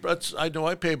Wi-Fi. I know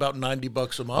I pay about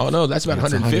 $90 a month. Oh no, that's about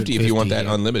 150 if you want that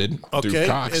unlimited through Okay,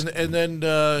 Cox. and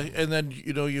then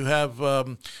you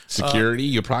have Security.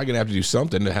 You're probably gonna have to do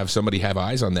something to have somebody have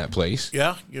eyes on that place.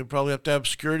 Yeah, you probably have to have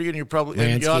security, and you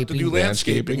have to do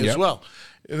landscaping as well.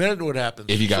 And then what happens?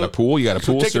 If you got a pool, you got a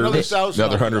pool take service.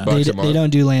 Another $100 a They month.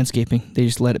 don't do landscaping. They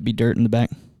just let it be dirt in the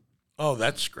back. Oh,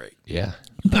 that's great. Yeah.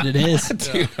 But it is.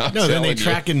 Dude, No, then they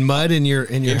tracking mud in your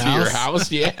into house. your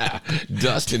house. Yeah,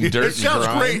 dust and dirt. It sounds and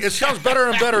grime. great. It sounds better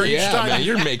and better each Yeah, time. man,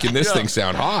 you're making this thing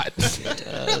sound hot.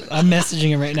 I'm messaging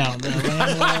him right now. The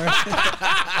landlord.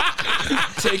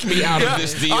 Take me out of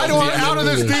this deal. I don't want out of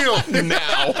this deal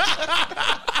now.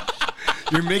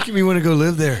 You're making me want to go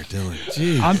live there, Dylan.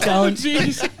 Jeez. I'm telling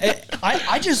you,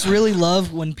 I just really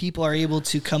love when people are able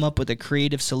to come up with a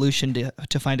creative solution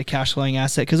to find a cash flowing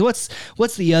asset. Because what's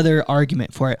the other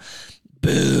argument for it?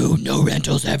 Boo! No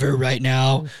rentals ever right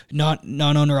now.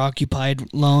 Non-owner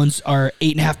occupied loans are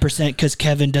 8.5% because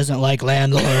Kevin doesn't like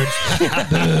landlords.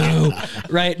 Boo!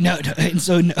 Right? No, and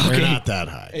so okay, They're not that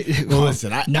high. Well,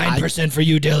 listen, 9% for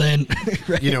you, Dylan.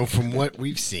 Right? You know, from what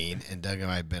we've seen, and Doug and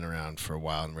I have been around for a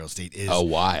while in real estate, is A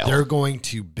while. they're going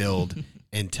to build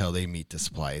until they meet the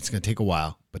supply. It's going to take a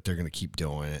while, but they're going to keep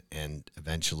doing it, and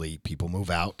eventually people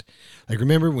move out. Like,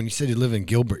 remember when you said you live in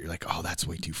Gilbert, you're like, oh, that's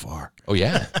way too far. Oh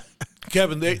yeah.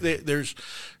 Kevin,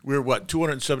 we're what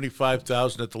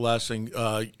 275,000 at the last thing,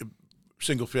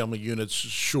 single family units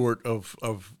short of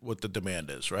what the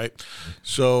demand is, right?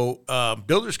 So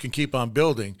builders can keep on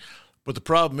building, but the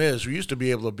problem is we used to be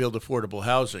able to build affordable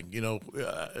housing,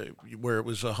 where it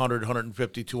was $100,000, $150,000,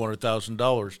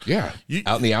 $200,000. Yeah.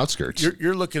 Out in the outskirts.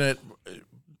 You're looking at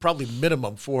probably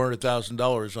minimum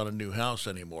 $400,000 on a new house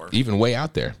anymore. Even way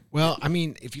out there. Well, I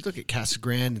mean, if you look at Casa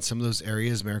Grande and some of those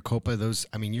areas, Maricopa,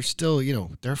 you're still,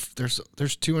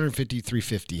 there's 250,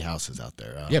 350 houses out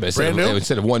there. Yeah, but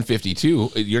instead of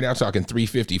 152, you're now talking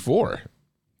 354.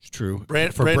 It's true.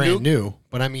 Brand new.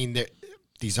 But I mean,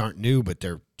 these aren't new, but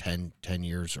they're 10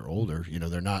 years or older.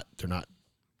 They're not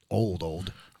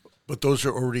old. But those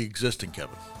are already existing,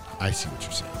 Kevin. I see what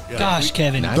you're saying. Yeah, Gosh,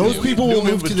 Kevin. Those people will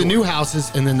move to the inventory. new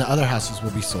houses, and then the other houses will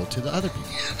be sold to the other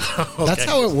people. That's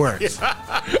how it works.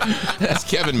 That's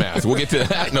Kevin math. We'll get to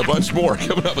that and a bunch more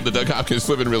coming up with the Doug Hopkins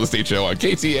Flippin' Real Estate Show on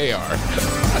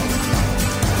KTAR.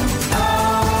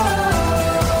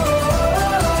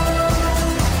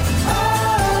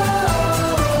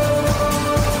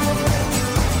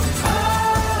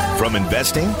 From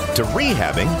investing to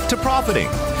rehabbing to profiting.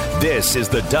 This is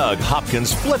the Doug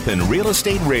Hopkins Flippin' Real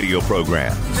Estate Radio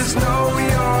Program. Just know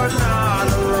you're not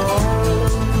alone,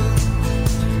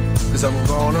 'cause I'm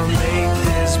gonna make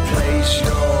this place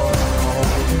your home.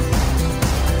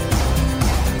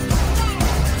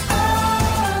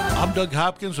 I'm Doug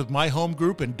Hopkins with My Home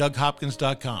Group and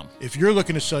DougHopkins.com. If you're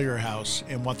looking to sell your house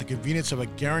and want the convenience of a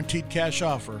guaranteed cash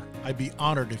offer, I'd be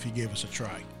honored if you gave us a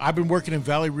try. I've been working in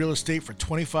Valley real estate for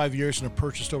 25 years and have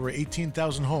purchased over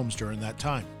 18,000 homes during that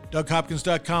time.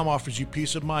 DougHopkins.com offers you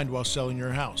peace of mind while selling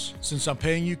your house. Since I'm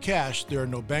paying you cash, there are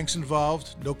no banks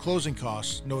involved, no closing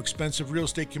costs, no expensive real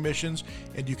estate commissions,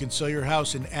 and you can sell your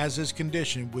house in as-is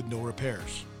condition with no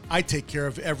repairs. I take care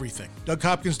of everything.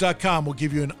 DougHopkins.com will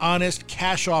give you an honest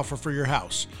cash offer for your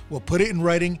house. We'll put it in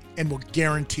writing and we'll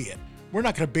guarantee it. We're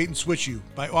not going to bait and switch you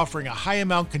by offering a high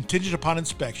amount contingent upon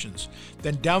inspections.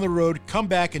 Then down the road, come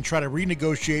back and try to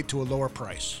renegotiate to a lower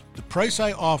price. The price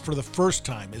I offer the first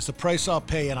time is the price I'll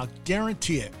pay, and I'll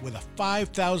guarantee it with a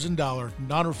 $5,000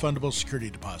 non-refundable security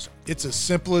deposit. It's as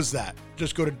simple as that.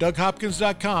 Just go to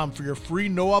DougHopkins.com for your free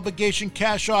no-obligation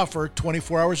cash offer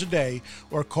 24 hours a day,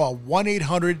 or call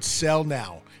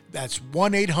 1-800-SELL-NOW. That's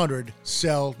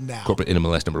 1-800-SELL-NOW. Corporate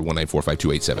NMLS number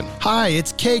 1945287. Hi,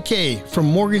 it's KK from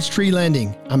Mortgage Tree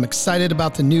Lending. I'm excited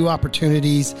about the new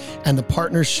opportunities and the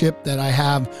partnership that I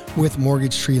have with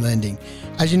Mortgage Tree Lending.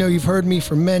 As you know, you've heard me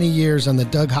for many years on the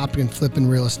Doug Hopkins Flippin'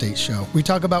 Real Estate Show. We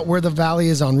talk about where the valley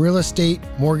is on real estate,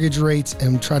 mortgage rates,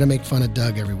 and try to make fun of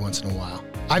Doug every once in a while.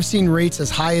 I've seen rates as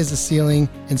high as the ceiling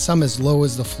and some as low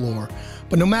as the floor.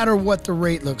 But no matter what the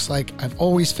rate looks like, I've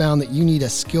always found that you need a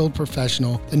skilled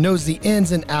professional that knows the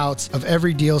ins and outs of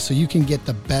every deal so you can get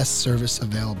the best service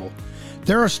available.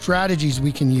 There are strategies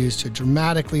we can use to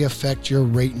dramatically affect your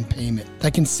rate and payment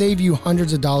that can save you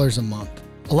hundreds of dollars a month.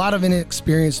 A lot of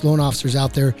inexperienced loan officers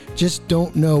out there just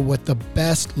don't know what the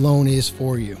best loan is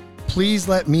for you. Please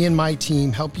let me and my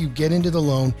team help you get into the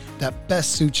loan that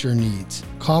best suits your needs.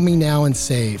 Call me now and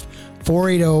save.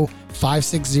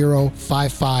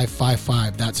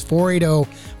 480-560-5555. That's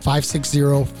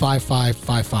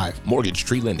 480-560-5555. Mortgage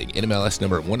Tree Lending, NMLS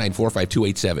number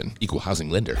 1945287. Equal housing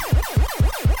lender.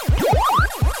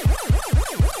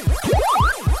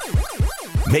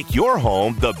 Make your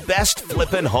home the best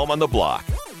flippin' home on the block.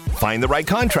 Find the right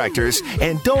contractors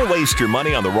and don't waste your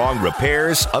money on the wrong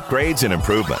repairs, upgrades, and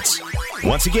improvements.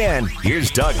 Once again,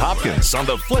 here's Doug Hopkins on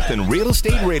the Flippin' Real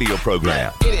Estate Radio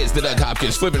program. It is the Doug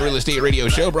Hopkins Flippin' Real Estate Radio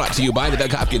Show, brought to you by the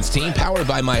Doug Hopkins team, powered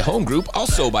by my home group,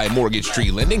 also by Mortgage Tree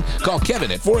Lending. Call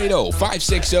Kevin at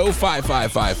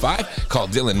 480-560-5555. Call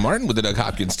Dylan Martin with the Doug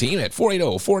Hopkins team at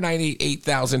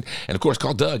 480-498-8000. And, of course,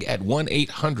 call Doug at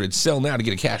 1-800-SELL-NOW to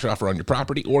get a cash offer on your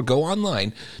property, or go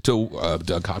online to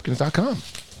DougHopkins.com.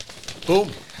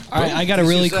 Boom. All right, I got a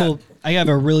really cool. I have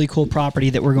a really cool property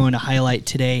that we're going to highlight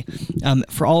today.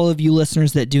 For all of you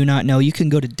listeners that do not know, you can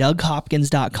go to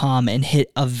DougHopkins.com and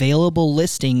hit available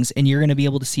listings, and you're going to be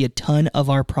able to see a ton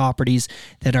of our properties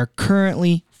that are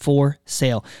currently for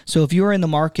sale. So if you're in the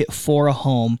market for a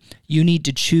home, you need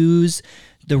to choose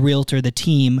the realtor, the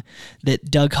team that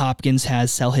Doug Hopkins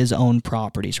has sell his own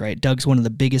properties, right? Doug's one of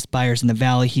the biggest buyers in the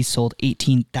Valley. He's sold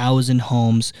 18,000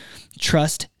 homes.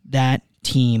 Trust that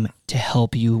team to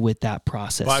help you with that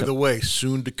process. By the way,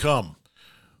 soon to come,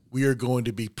 we are going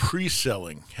to be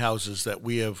pre-selling houses that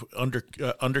we have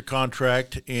under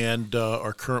contract and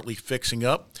are currently fixing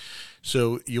up.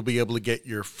 So you'll be able to get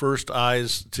your first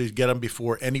eyes to get them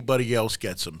before anybody else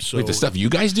gets them. So with the stuff you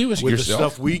guys do, is with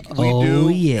yourself? the stuff we do,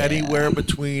 anywhere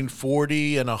between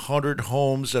 40 and 100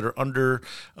 homes that are under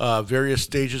various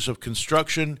stages of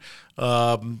construction.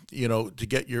 To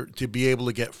be able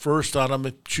to get first on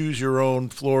them, choose your own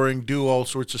flooring, do all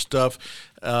sorts of stuff,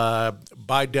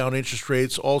 buy down interest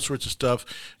rates, all sorts of stuff.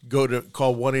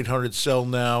 Call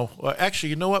 1-800-SELL-NOW. Actually,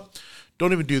 you know what?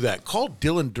 Don't even do that. Call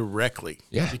Dylan directly,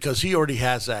 because he already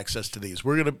has access to these.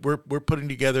 We're putting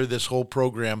together this whole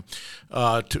program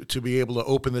to be able to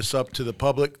open this up to the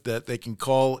public, that they can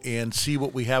call and see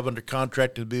what we have under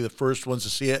contract and be the first ones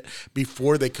to see it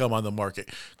before they come on the market.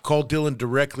 Call Dylan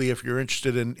directly if you're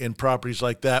interested in properties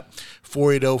like that.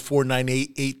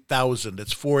 480-498-8000.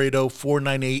 That's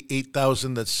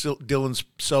 480-498-8000. That's Dylan's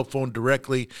cell phone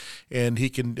directly, and he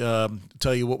can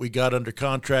tell you what we got under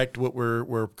contract, what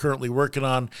we're currently working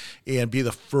on, and be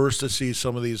the first to see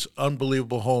some of these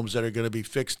unbelievable homes that are going to be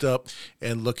fixed up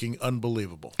and looking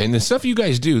unbelievable. And the stuff you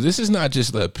guys do, this is not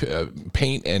just the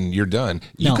paint and you're done.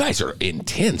 You guys are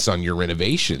intense on your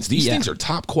renovations. These things are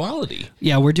top quality.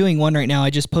 Yeah, we're doing one right now. I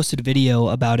just posted a video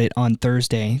about it on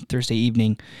Thursday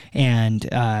evening, and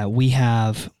we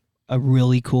have a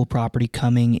really cool property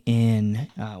coming in,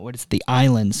 the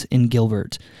Islands in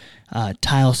Gilbert.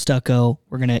 Tile stucco.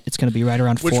 It's gonna be right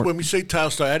around When we say tile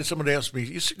stucco, I had somebody ask me.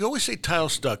 You always say tile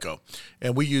stucco,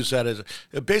 and we use that as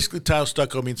basically tile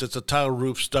stucco means it's a tile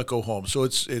roof stucco home. So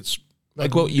it's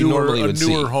like what you normally would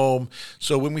see. A newer home.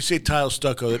 So when we say tile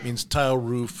stucco, that means tile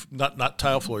roof, not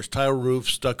tile floors, tile roof,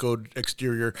 stuccoed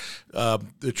exterior.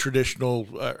 The traditional,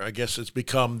 I guess it's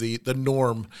become the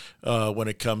norm when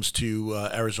it comes to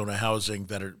Arizona housing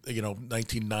that are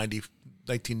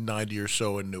 1990 or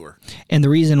so and newer. And the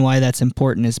reason why that's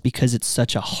important is because it's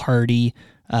such a hardy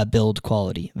build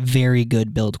quality, very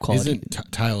good build quality.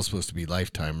 Isn't tile supposed to be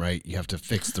lifetime, right? You have to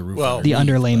fix the roof. Well, the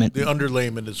underlayment. The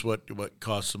underlayment is what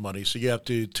costs the money. So you have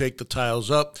to take the tiles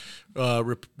up,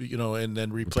 and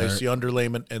then replace the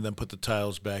underlayment, and then put the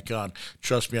tiles back on.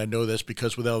 Trust me, I know this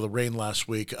because with all the rain last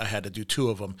week, I had to do 2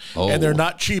 of them, and they're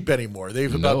not cheap anymore.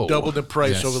 They've about doubled in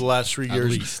price over the last 3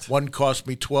 years. Least. One cost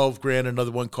me $12,000,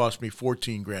 another one cost me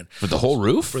 $14,000 for the whole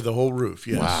roof. For the whole roof,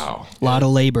 yes. Wow, a lot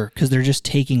of labor because they're just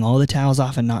taking all the tiles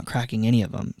off and not cracking any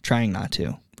of them, trying not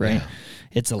to. Right,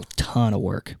 it's a ton of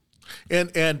work.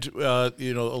 And a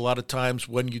lot of times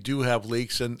when you do have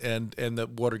leaks and the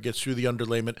water gets through the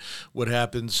underlayment, what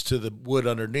happens to the wood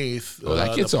underneath?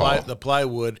 The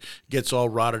plywood gets all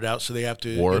rotted out, so they have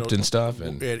to warped and stuff,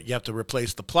 and you have to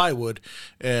replace the plywood,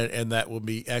 and that will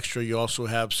be extra. You also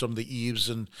have some of the eaves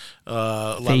and a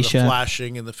lot of the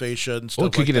flashing and the fascia and stuff. Well,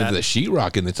 it could get into the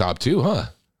sheetrock in the top too, huh?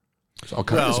 There's all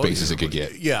kinds of spaces it could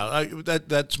get. Yeah,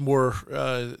 that's more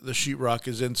the sheetrock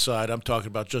is inside. I'm talking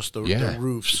about just the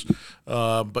roofs.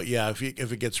 But yeah, if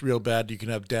it gets real bad, you can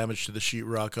have damage to the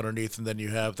sheetrock underneath, and then you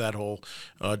have that whole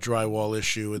drywall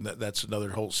issue, and that's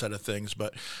another whole set of things.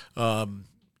 But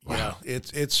yeah,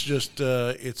 it's just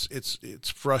it's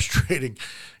frustrating.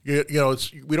 We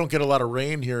don't get a lot of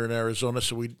rain here in Arizona,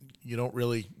 so you don't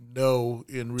really know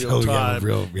in real Until we get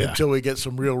time yeah. until we get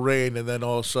some real rain, and then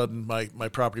all of a sudden my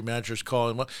property manager's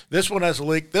calling. Well, this one has a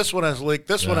leak. This one has a leak.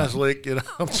 This one has a leak. You know,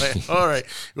 I'm like, all right,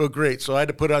 well, great. So I had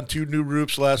to put on 2 new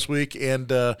roofs last week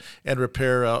and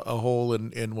repair a hole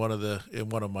in one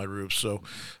of my roofs. So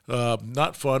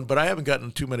not fun, but I haven't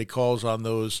gotten too many calls on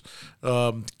those.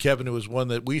 Kevin, it was one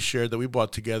that we shared that we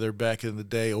bought together back in the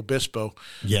day, Obispo.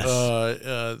 Yes.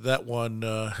 That one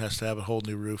has to have a whole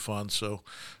new roof on. So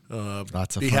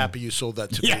Lots of be fun. happy you sold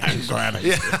that to me. I'm glad I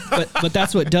did. But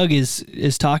that's what Doug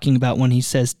is talking about when he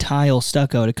says tile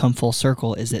stucco, to come full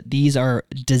circle, is that these are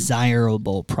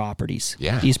desirable properties.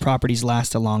 Yeah. These properties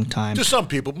last a long time. To some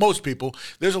people, most people,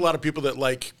 there's a lot of people that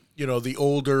like, the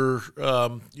older,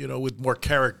 with more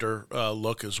character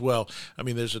look as well. I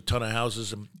mean, there's a ton of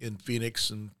houses in Phoenix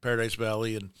and Paradise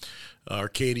Valley and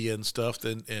Arcadia and stuff,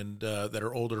 and that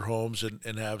are older homes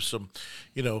and have some,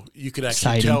 you can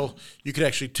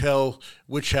actually tell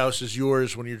which house is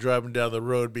yours when you're driving down the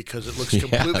road because it looks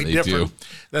completely different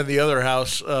than the other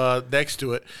house next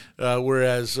to it.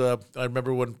 Whereas I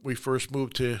remember when we first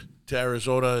moved to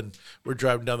Arizona and we're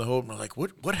driving down the road and we're like,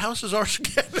 what house is ours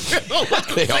again?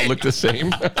 They all look the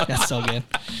same. That's so good.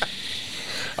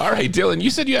 All right, Dylan, you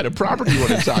said you had a property you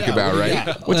want to talk about,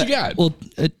 right? What you got? Well,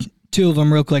 2 of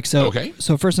them real quick. So, Okay.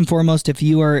 So first and foremost, if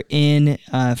you are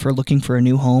for looking for a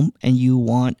new home and you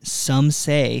want some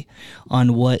say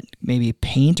on what maybe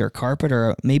paint or carpet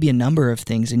or maybe a number of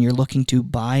things, and you're looking to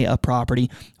buy a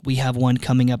property, we have one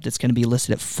coming up that's going to be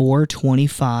listed at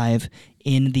 $425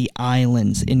 in the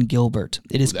Islands in Gilbert.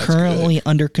 It is currently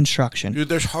under construction. Dude,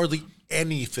 there's hardly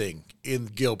anything in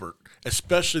Gilbert,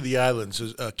 especially the Islands,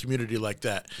 a community like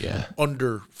that,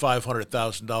 under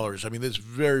 $500,000. I mean, there's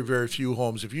very, very few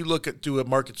homes. If you do a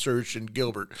market search in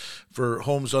Gilbert for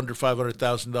homes under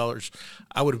 $500,000,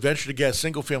 I would venture to guess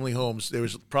single-family homes,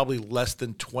 there's probably less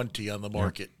than 20 on the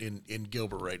market in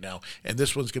Gilbert right now. And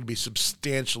this one's going to be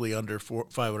substantially under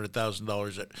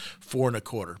 $500,000 at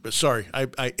 $425. But sorry,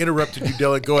 I interrupted you,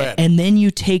 Dylan. Go ahead. And then you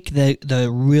take the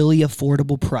really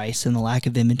affordable price and the lack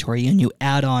of inventory, and you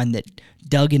add on that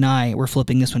Doug and I were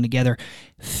flipping this one together,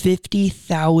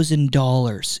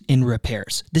 $50,000 in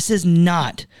repairs. This is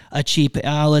not a cheap,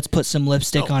 let's put some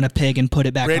lipstick on a pig and put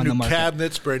it back on the market. Brand new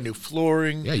cabinets, brand new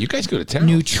flooring. Yeah, you guys go to town.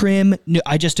 New trim.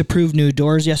 I just approved new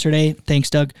doors yesterday. Thanks,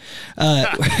 Doug.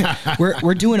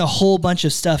 We're doing a whole bunch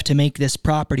of stuff to make this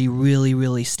property really,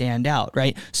 really stand out,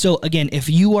 right? So again, if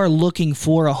you are looking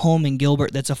for a home in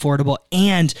Gilbert that's affordable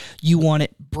and you want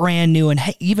it brand new and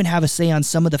even have a say on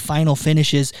some of the final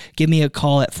finishes, give me a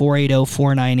call at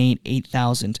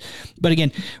 480-498-8000. But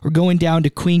again, we're going down to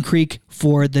Queen Creek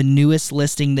for the newest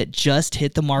listing that just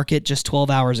hit the market just 12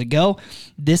 hours ago.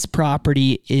 This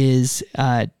property is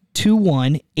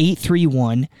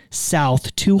 21831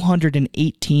 South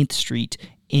 218th Street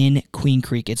in Queen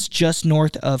Creek. It's just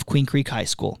north of Queen Creek High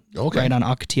School, right on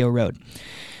Ocotillo Road.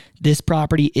 This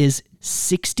property is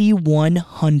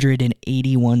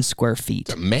 6,181 square feet.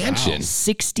 It's a mansion. Wow.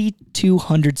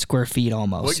 6,200 square feet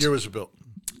almost. What year was it built?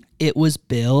 It was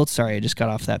built, sorry, I just got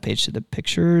off that page to the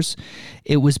pictures.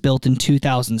 It was built in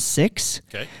 2006.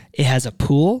 Okay. It has a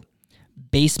pool,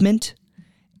 basement,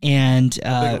 and Big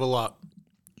of a lot.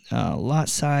 lot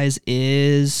size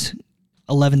is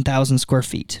 11,000 square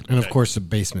feet. And of course, the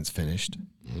basement's finished.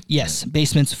 Yes,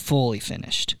 basement's fully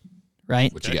finished,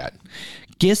 right? What you got?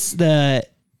 Guess the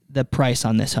price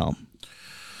on this home.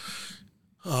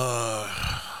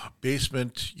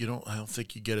 Basement, I don't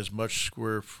think you get as much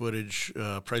square footage,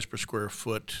 price per square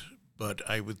foot, but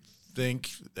I would think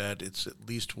that it's at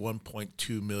least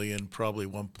 1.2 million, probably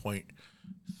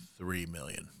 1.3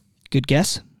 million. Good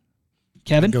guess,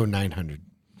 Kevin. Go 900.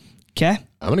 Okay,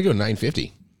 I'm going to go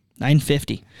 950.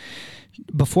 950.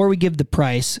 Before we give the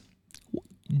price,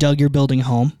 Doug, you're building a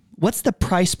home. What's the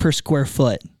price per square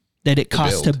foot that it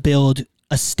costs to build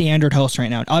a standard house right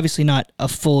now? Obviously not a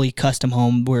fully custom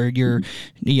home where you're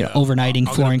overnighting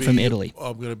flooring from Italy.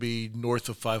 I'm going to be north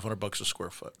of $500 a square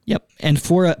foot. Yep. And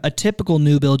for a typical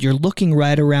new build, you're looking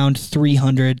right around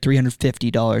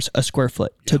 $350 a square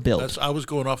foot to build. I was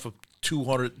going off of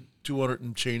 200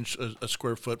 and change a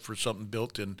square foot for something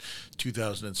built in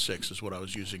 2006 is what I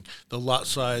was using. The lot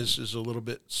size is a little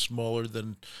bit smaller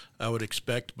than I would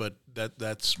expect, but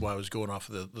that's why I was going off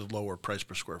of the lower price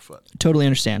per square foot. Totally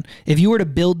understand. If you were to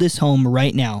build this home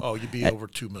right now, you'd be over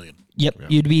 $2 million. Yep,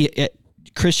 you'd be.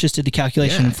 Chris just did the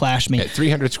calculation and flashed me. At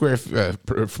 300 square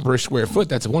per square foot,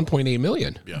 that's 1.8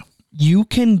 million. Yeah. You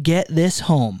can get this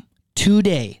home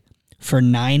today for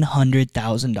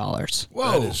 $900,000.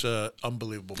 Whoa. That is an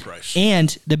unbelievable price.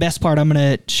 And the best part, I'm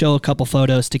going to show a couple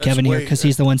photos to Kevin here because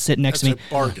he's the one sitting next to me. That's a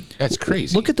bargain. That's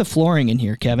crazy. Look at the flooring in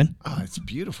here, Kevin. Oh, it's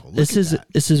beautiful. Look This at is that.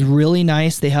 this is really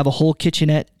nice. They have a whole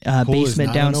kitchenette, Pool is basement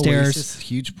not an downstairs, oasis,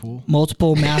 huge pool.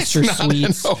 multiple master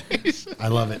suites. I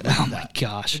love it. Look Oh at my that.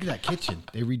 gosh. Look at that kitchen.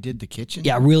 They redid the kitchen.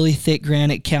 Yeah, really thick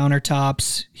granite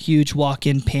countertops, huge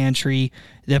walk-in pantry.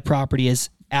 The property is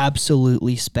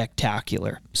absolutely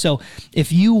spectacular. So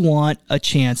if you want a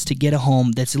chance to get a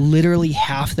home that's literally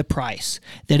half the price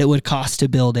that it would cost to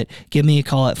build it, give me a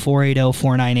call at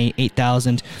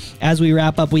 480-498-8000. As we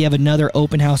wrap up, we have another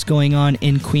open house going on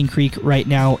in Queen Creek right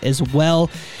now as well.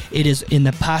 It is in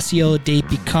the Paseo de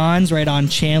Pecans, right on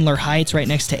Chandler Heights, right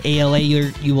next to ALA.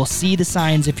 You will see the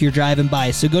signs if you're driving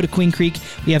by. So go to Queen Creek.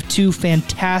 We have two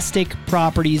fantastic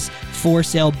properties for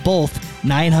sale, both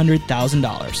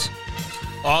 $900,000.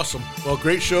 Awesome. Well,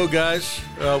 great show, guys.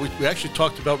 We actually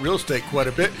talked about real estate quite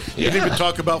a bit. We didn't even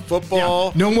talk about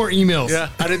football. No more emails. Yeah,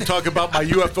 I didn't talk about my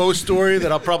UFO story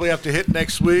that I'll probably have to hit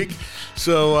next week.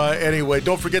 So anyway,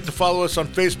 don't forget to follow us on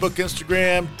Facebook,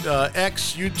 Instagram,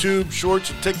 X, YouTube,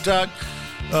 Shorts, and TikTok.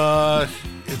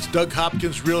 It's Doug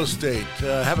Hopkins Real Estate.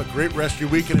 Have a great rest of your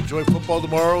week and enjoy football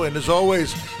tomorrow. And as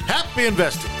always, happy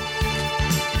investing.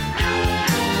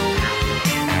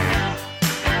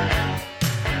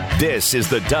 This is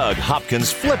the Doug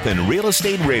Hopkins Flippin' Real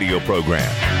Estate Radio Program.